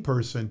any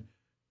person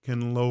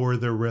can lower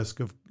their risk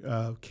of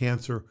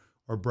cancer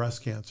or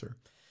breast cancer.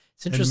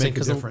 It's interesting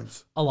because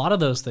a lot of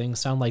those things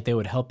sound like they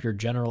would help your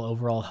general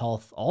overall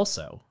health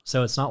also.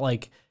 So it's not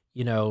like,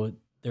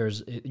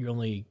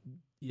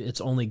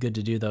 it's only good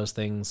to do those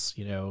things,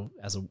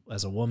 as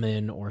a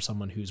woman or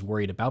someone who's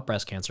worried about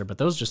breast cancer, but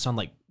those just sound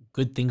like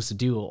good things to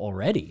do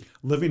already.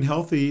 Living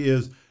healthy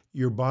is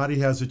your body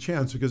has a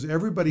chance, because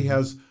everybody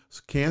has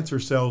cancer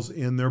cells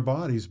in their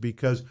bodies,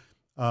 because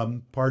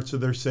parts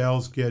of their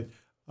cells get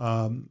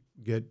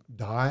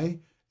die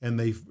and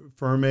they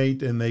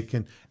ferment, and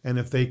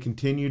if they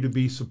continue to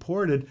be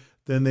supported,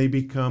 then they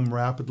become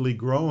rapidly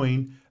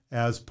growing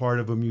as part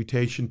of a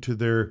mutation to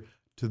their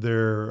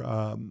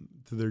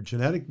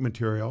genetic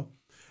material.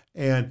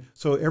 And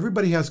so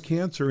everybody has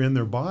cancer in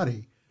their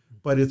body,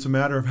 but it's a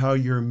matter of how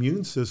your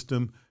immune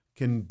system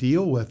can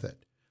deal with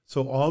it.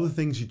 So all the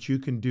things that you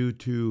can do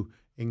to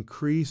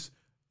increase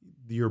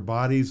your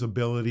body's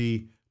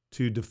ability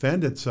to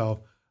defend itself,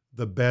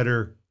 the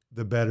better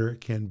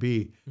it can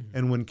be.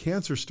 And when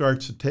cancer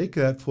starts to take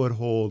that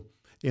foothold,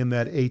 in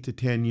that 8 to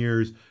 10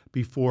 years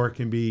before it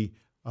can be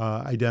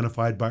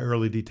identified by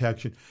early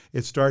detection.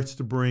 It starts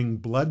to bring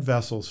blood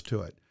vessels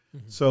to it.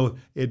 So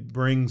it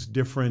brings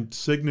different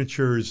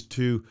signatures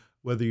to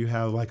whether you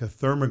have like a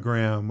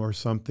thermogram or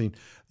something.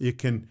 It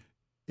can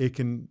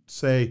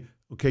say,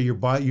 okay, your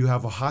body, you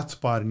have a hot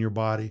spot in your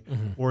body,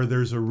 or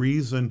there's a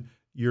reason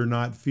you're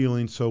not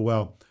feeling so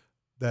well.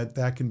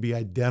 That can be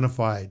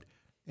identified,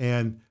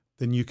 and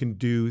then you can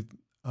do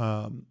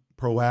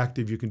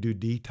proactive. You can do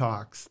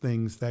detox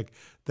things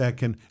that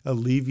can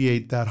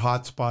alleviate that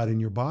hot spot in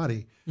your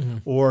body,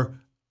 or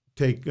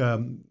take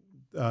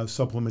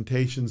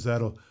supplementations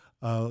that'll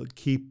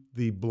keep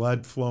the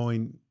blood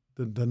flowing,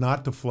 the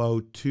not to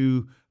flow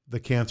to the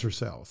cancer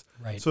cells.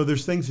 Right. So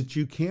there's things that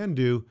you can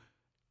do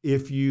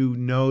if you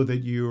know that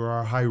you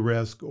are high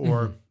risk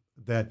or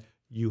that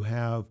you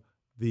have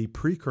the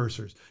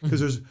precursors. Because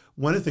there's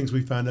one of the things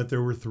we found out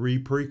there were 3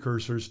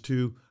 precursors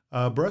to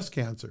breast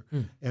cancer.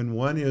 And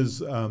one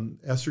is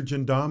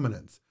estrogen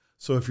dominance.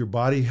 So if your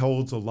body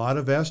holds a lot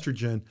of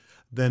estrogen,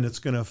 then it's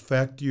going to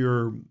affect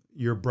your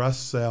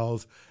breast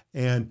cells,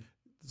 and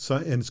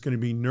it's going to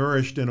be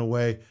nourished in a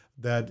way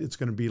that it's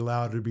going to be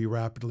allowed to be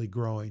rapidly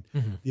growing.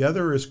 The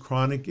other is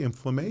chronic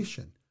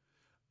inflammation.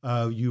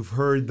 You've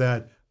heard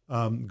that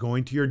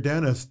going to your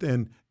dentist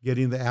and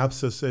getting the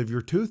abscess of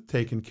your tooth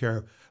taken care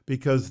of,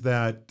 because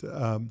that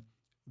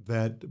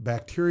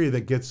bacteria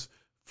that gets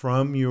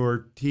from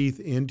your teeth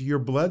into your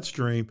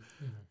bloodstream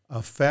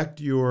affect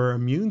your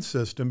immune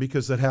system,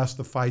 because it has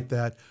to fight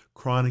that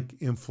chronic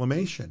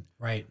inflammation,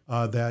 right?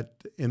 That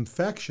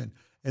infection.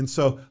 And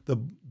so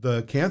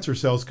the cancer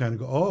cells kind of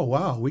go, oh,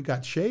 wow, we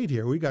got shade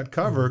here. We got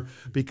cover,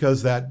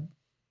 because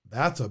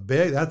that's a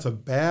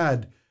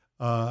bad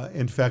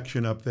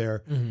infection up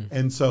there.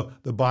 And so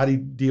the body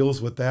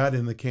deals with that,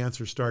 and the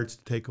cancer starts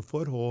to take a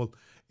foothold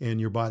in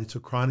your body. So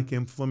chronic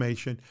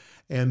inflammation,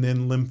 and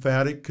then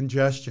lymphatic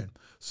congestion.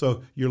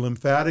 So your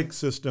lymphatic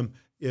system,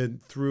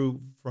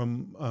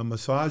 from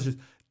massages,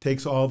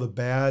 takes all the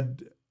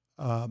bad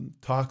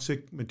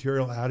toxic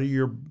material out of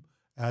your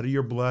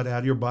blood, out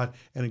of your body,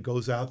 and it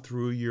goes out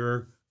through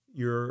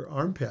your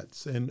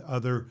armpits and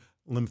other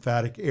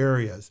lymphatic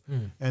areas.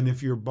 And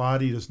if your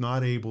body is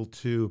not able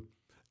to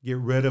get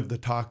rid of the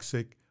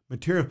toxic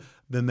material,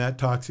 then that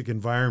toxic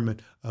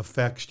environment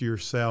affects your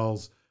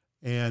cells,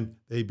 and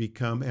they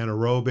become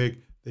anaerobic.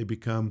 They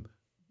become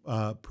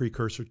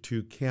precursor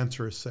to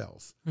cancerous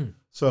cells.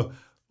 So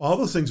all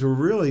those things were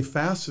really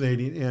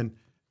fascinating, and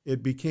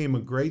it became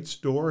a great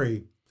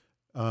story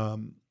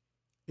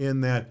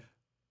in that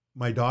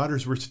my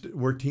daughters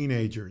were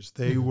teenagers.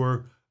 They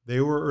were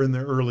in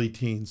their early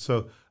teens.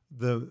 So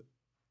the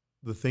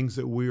things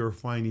that we were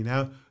finding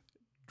out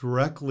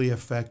directly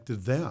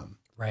affected them.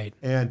 Right.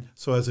 And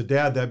so as a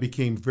dad, that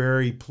became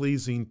very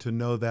pleasing to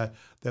know that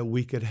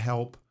we could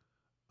help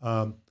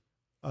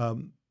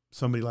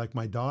somebody like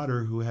my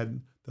daughter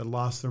that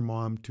lost their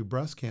mom to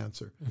breast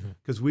cancer.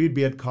 Because we'd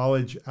be at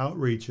college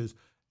outreaches,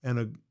 and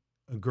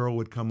a girl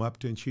would come up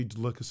to, and she'd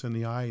look us in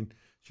the eye, and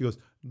she goes,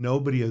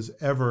 nobody has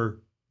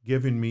ever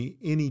given me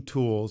any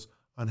tools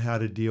on how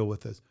to deal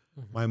with this.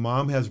 My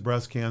mom has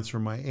breast cancer.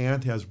 My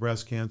aunt has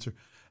breast cancer.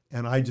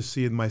 And I just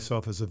see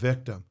myself as a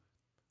victim.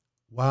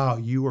 Wow,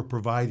 you are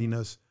providing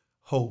us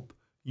hope.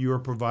 You are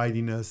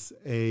providing us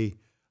a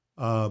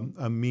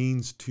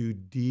means to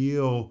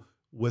deal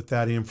with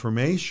that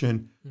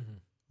information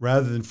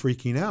rather than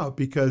freaking out.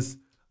 Because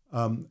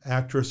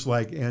actress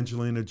like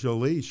Angelina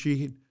Jolie,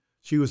 she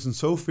was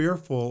so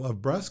fearful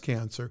of breast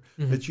cancer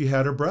that she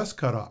had her breast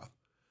cut off.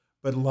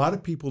 But a lot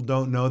of people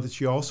don't know that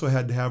she also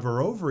had to have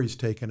her ovaries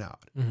taken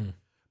out,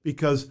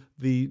 because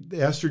the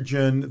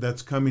estrogen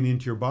that's coming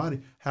into your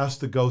body has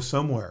to go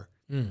somewhere.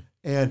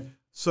 And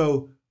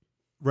so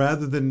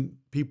rather than,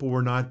 people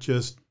were not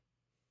just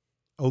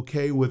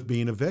okay with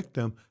being a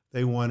victim,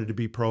 they wanted to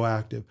be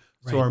proactive.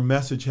 Right. So our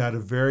message had a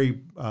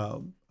very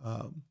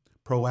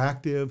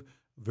proactive,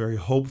 very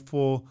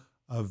hopeful,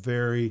 a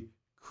very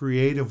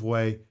creative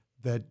way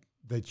that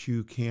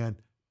you can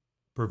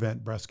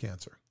prevent breast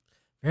cancer.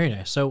 Very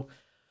nice. So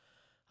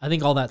I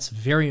think all that's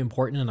very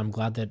important, and I'm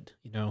glad that,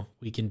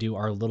 we can do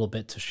our little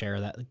bit to share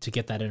that, to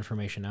get that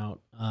information out.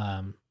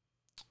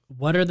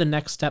 What are the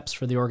next steps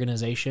for the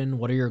organization?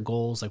 What are your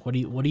goals? Like, what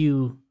are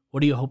you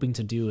hoping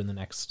to do in the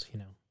next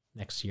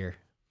year?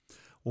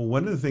 Well,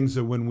 one of the things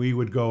that when we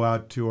would go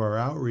out to our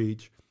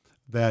outreach,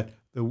 that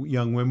the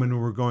young women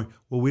were going,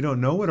 well, we don't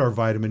know what our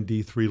vitamin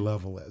D3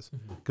 level is,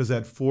 because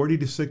that 40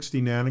 to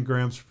 60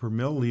 nanograms per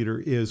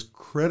milliliter is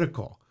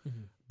critical,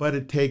 but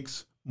it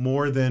takes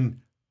more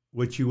than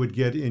what you would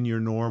get in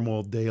your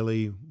normal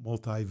daily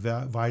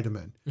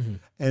multivitamin.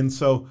 And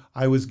so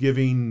I was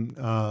giving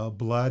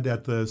blood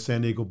at the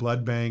San Diego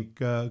Blood Bank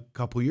a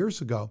couple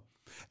years ago,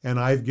 and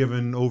I've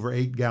given over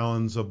 8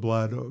 gallons of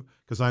blood,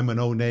 because I'm an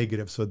O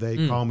negative, so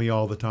they call me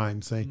all the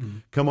time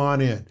saying, come on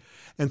in.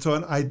 And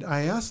so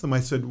I asked them,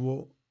 I said,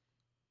 well,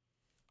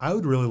 I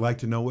would really like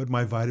to know what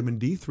my vitamin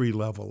D3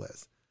 level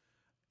is.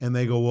 And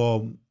they go,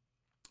 well,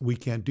 we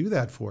can't do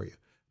that for you.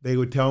 They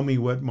would tell me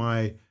what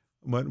my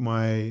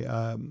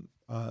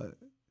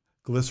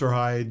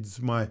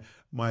glycerides, my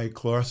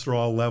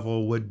cholesterol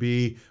level would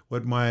be,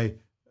 what my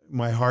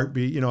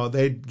heartbeat,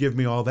 they'd give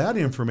me all that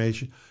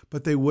information,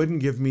 but they wouldn't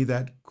give me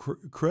that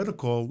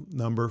critical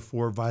number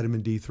for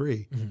vitamin D3.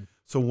 Mm-hmm.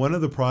 So one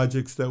of the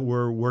projects that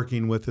we're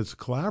working with is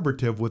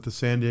collaborative with the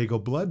San Diego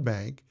Blood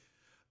Bank,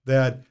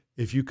 that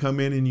if you come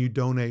in and you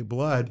donate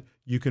blood,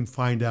 you can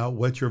find out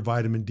what's your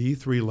vitamin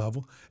D3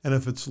 level. And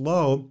if it's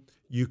low,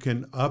 you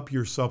can up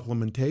your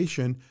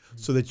supplementation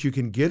so that you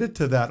can get it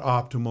to that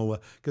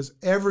optimal, because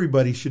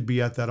everybody should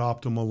be at that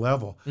optimal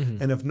level.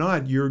 Mm-hmm. And if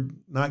not, you're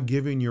not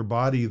giving your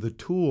body the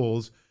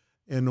tools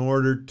in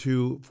order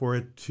for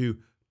it to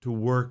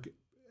work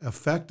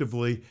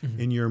effectively mm-hmm.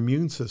 in your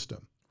immune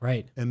system.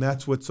 Right. And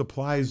that's what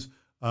supplies.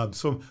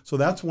 So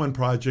that's one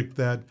project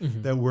that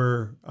mm-hmm. that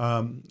we're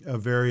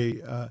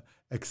very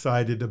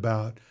excited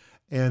about.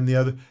 And the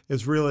other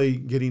is really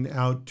getting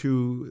out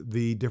to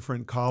the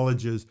different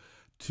colleges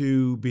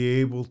to be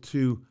able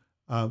to,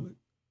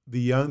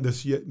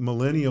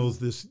 millennials,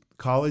 this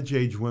college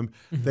age women,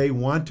 mm-hmm. they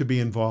want to be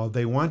involved.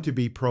 They want to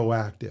be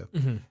proactive.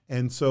 Mm-hmm.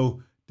 And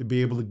so to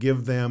be able to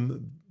give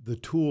them the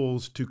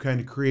tools to kind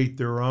of create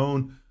their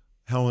own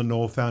Helen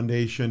Knoll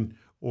Foundation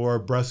or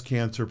breast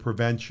cancer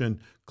prevention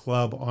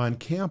club on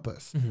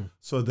campus mm-hmm.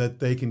 so that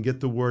they can get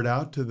the word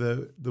out to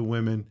the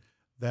women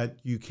that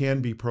you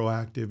can be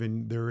proactive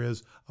and there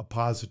is a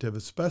positive,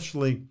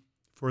 especially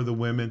for the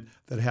women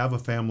that have a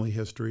family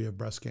history of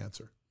breast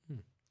cancer.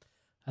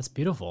 That's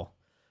beautiful.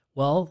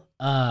 Well,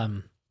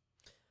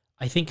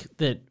 I think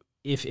that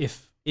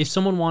if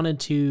someone wanted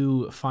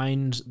to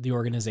find the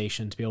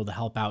organization to be able to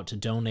help out, to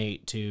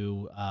donate,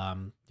 to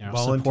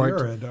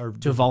support,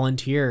 to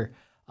volunteer,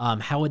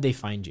 how would they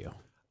find you?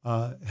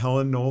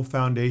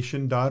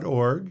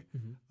 HelenKnollFoundation.org.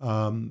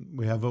 Mm-hmm.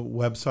 We have a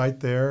website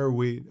there.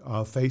 We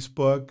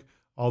Facebook,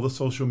 all the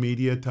social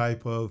media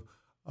type of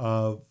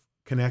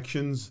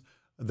connections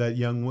that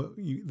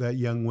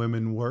young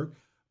women work,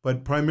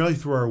 but primarily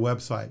through our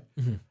website.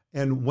 Mm-hmm.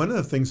 And one of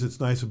the things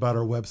that's nice about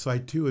our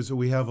website too is that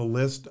we have a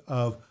list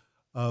of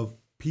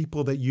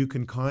people that you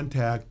can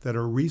contact that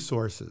are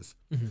resources.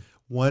 Mm-hmm.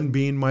 One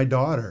being my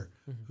daughter,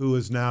 mm-hmm. who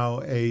is now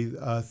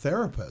a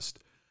therapist.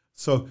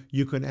 So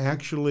you can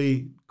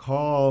actually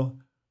call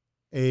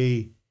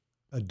a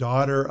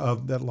daughter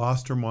that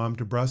lost her mom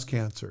to breast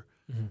cancer.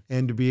 Mm-hmm.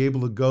 And to be able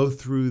to go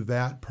through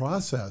that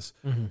process,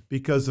 mm-hmm.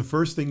 because the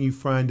first thing you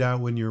find out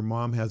when your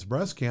mom has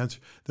breast cancer,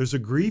 there's a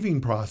grieving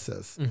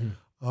process. Mm-hmm.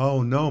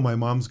 Oh no, my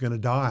mom's going to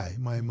die.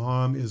 My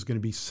mom is going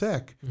to be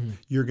sick. Mm-hmm.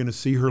 You're going to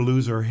see her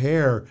lose her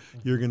hair.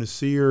 Mm-hmm. You're going to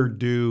see her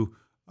go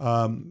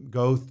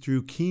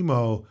through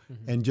chemo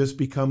mm-hmm. and just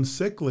become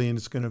sickly, and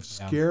it's going to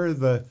scare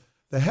the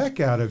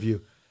heck out of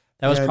you.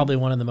 That was probably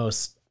one of the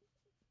most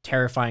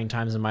terrifying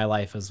times in my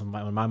life is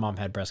when my mom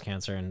had breast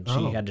cancer and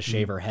she had to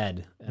shave her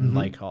head and mm-hmm.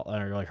 like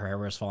her hair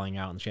was falling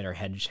out and she had her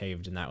head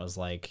shaved, and that was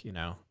like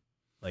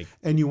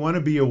and you want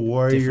to be a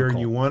warrior difficult.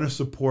 And you want to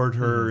support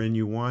her mm-hmm. and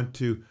you want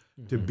to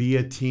be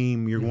a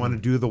team. You mm-hmm. want to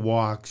do the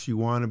walks. You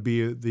want to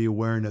be the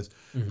awareness,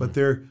 mm-hmm. but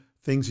there are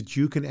things that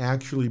you can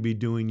actually be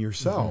doing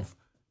yourself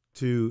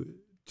mm-hmm.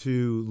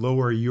 to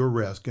lower your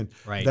risk, and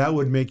that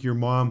would make your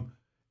mom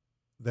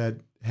that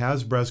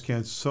has breast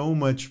cancer so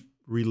much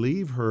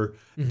relieve her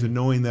mm-hmm. to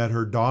knowing that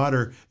her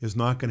daughter is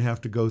not going to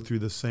have to go through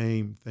the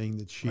same thing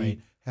that she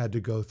had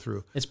to go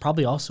through. It's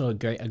probably also a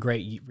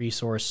great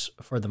resource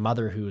for the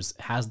mother who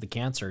has the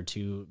cancer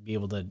to be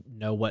able to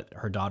know what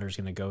her daughter's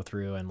going to go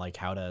through and like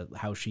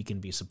how she can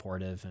be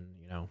supportive and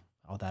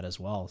all that as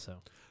well.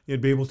 So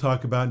you'd be able to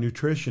talk about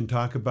nutrition,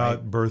 talk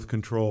about birth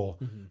control,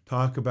 mm-hmm.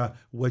 talk about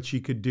what she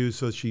could do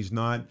so she's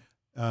not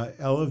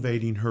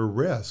elevating her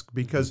risk.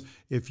 Because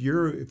mm-hmm. if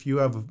you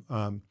have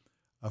a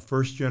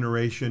first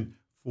generation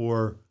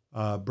for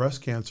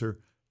breast cancer,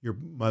 your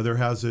mother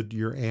has it,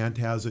 your aunt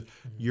has it,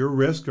 mm-hmm. your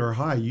risks are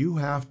high. You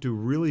have to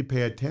really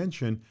pay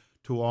attention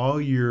to all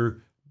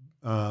your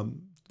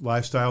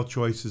lifestyle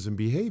choices and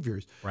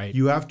behaviors. Right.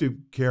 You have to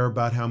care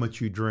about how much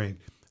you drink.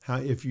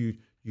 If you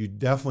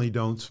definitely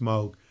don't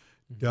smoke,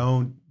 mm-hmm.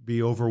 don't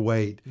be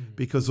overweight, mm-hmm.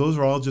 because those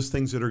are all just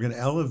things that are going to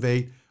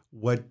elevate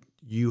what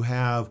you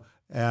have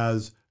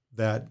as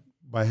that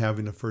by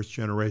having a first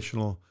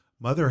generational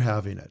mother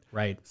having it.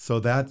 Right. So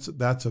that's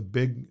a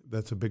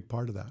big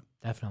part of that.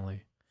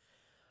 Definitely.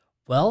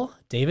 Well,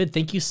 David,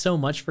 thank you so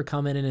much for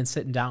coming in and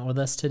sitting down with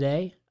us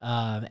today.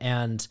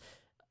 And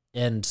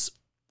I'm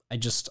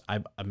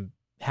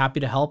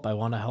happy to help. I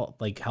want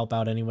to help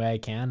out any way I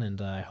can,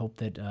 and I hope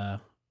that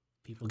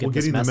people get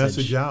this message. Getting the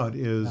message out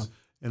is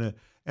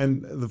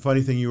and the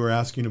funny thing you were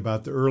asking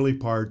about the early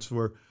parts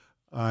where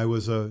I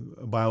was a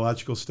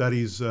biological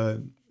studies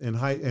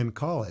in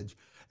college,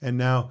 and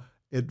now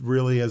it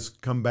really has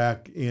come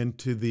back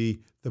into the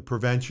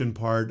prevention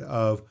part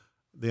of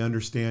the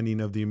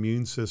understanding of the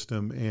immune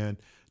system, and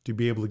to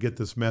be able to get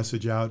this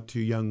message out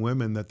to young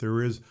women that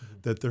there is mm-hmm.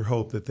 that there's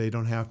hope, that they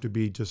don't have to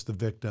be just the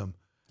victim.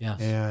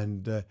 Yes.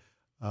 And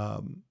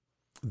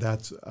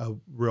that's a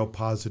real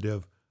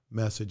positive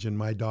message. And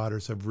my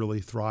daughters have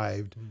really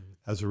thrived mm-hmm.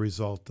 as a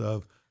result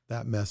of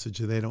that message.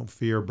 They don't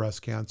fear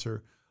breast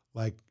cancer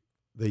like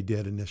they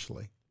did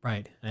initially.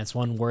 Right. And it's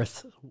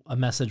a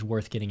message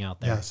worth getting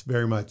out there. Yes,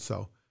 very much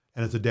so.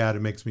 And as a dad,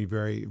 it makes me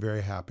very,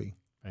 very happy.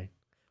 Right.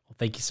 Well,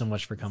 thank you so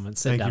much for coming.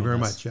 Thank you very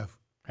much, Jeff.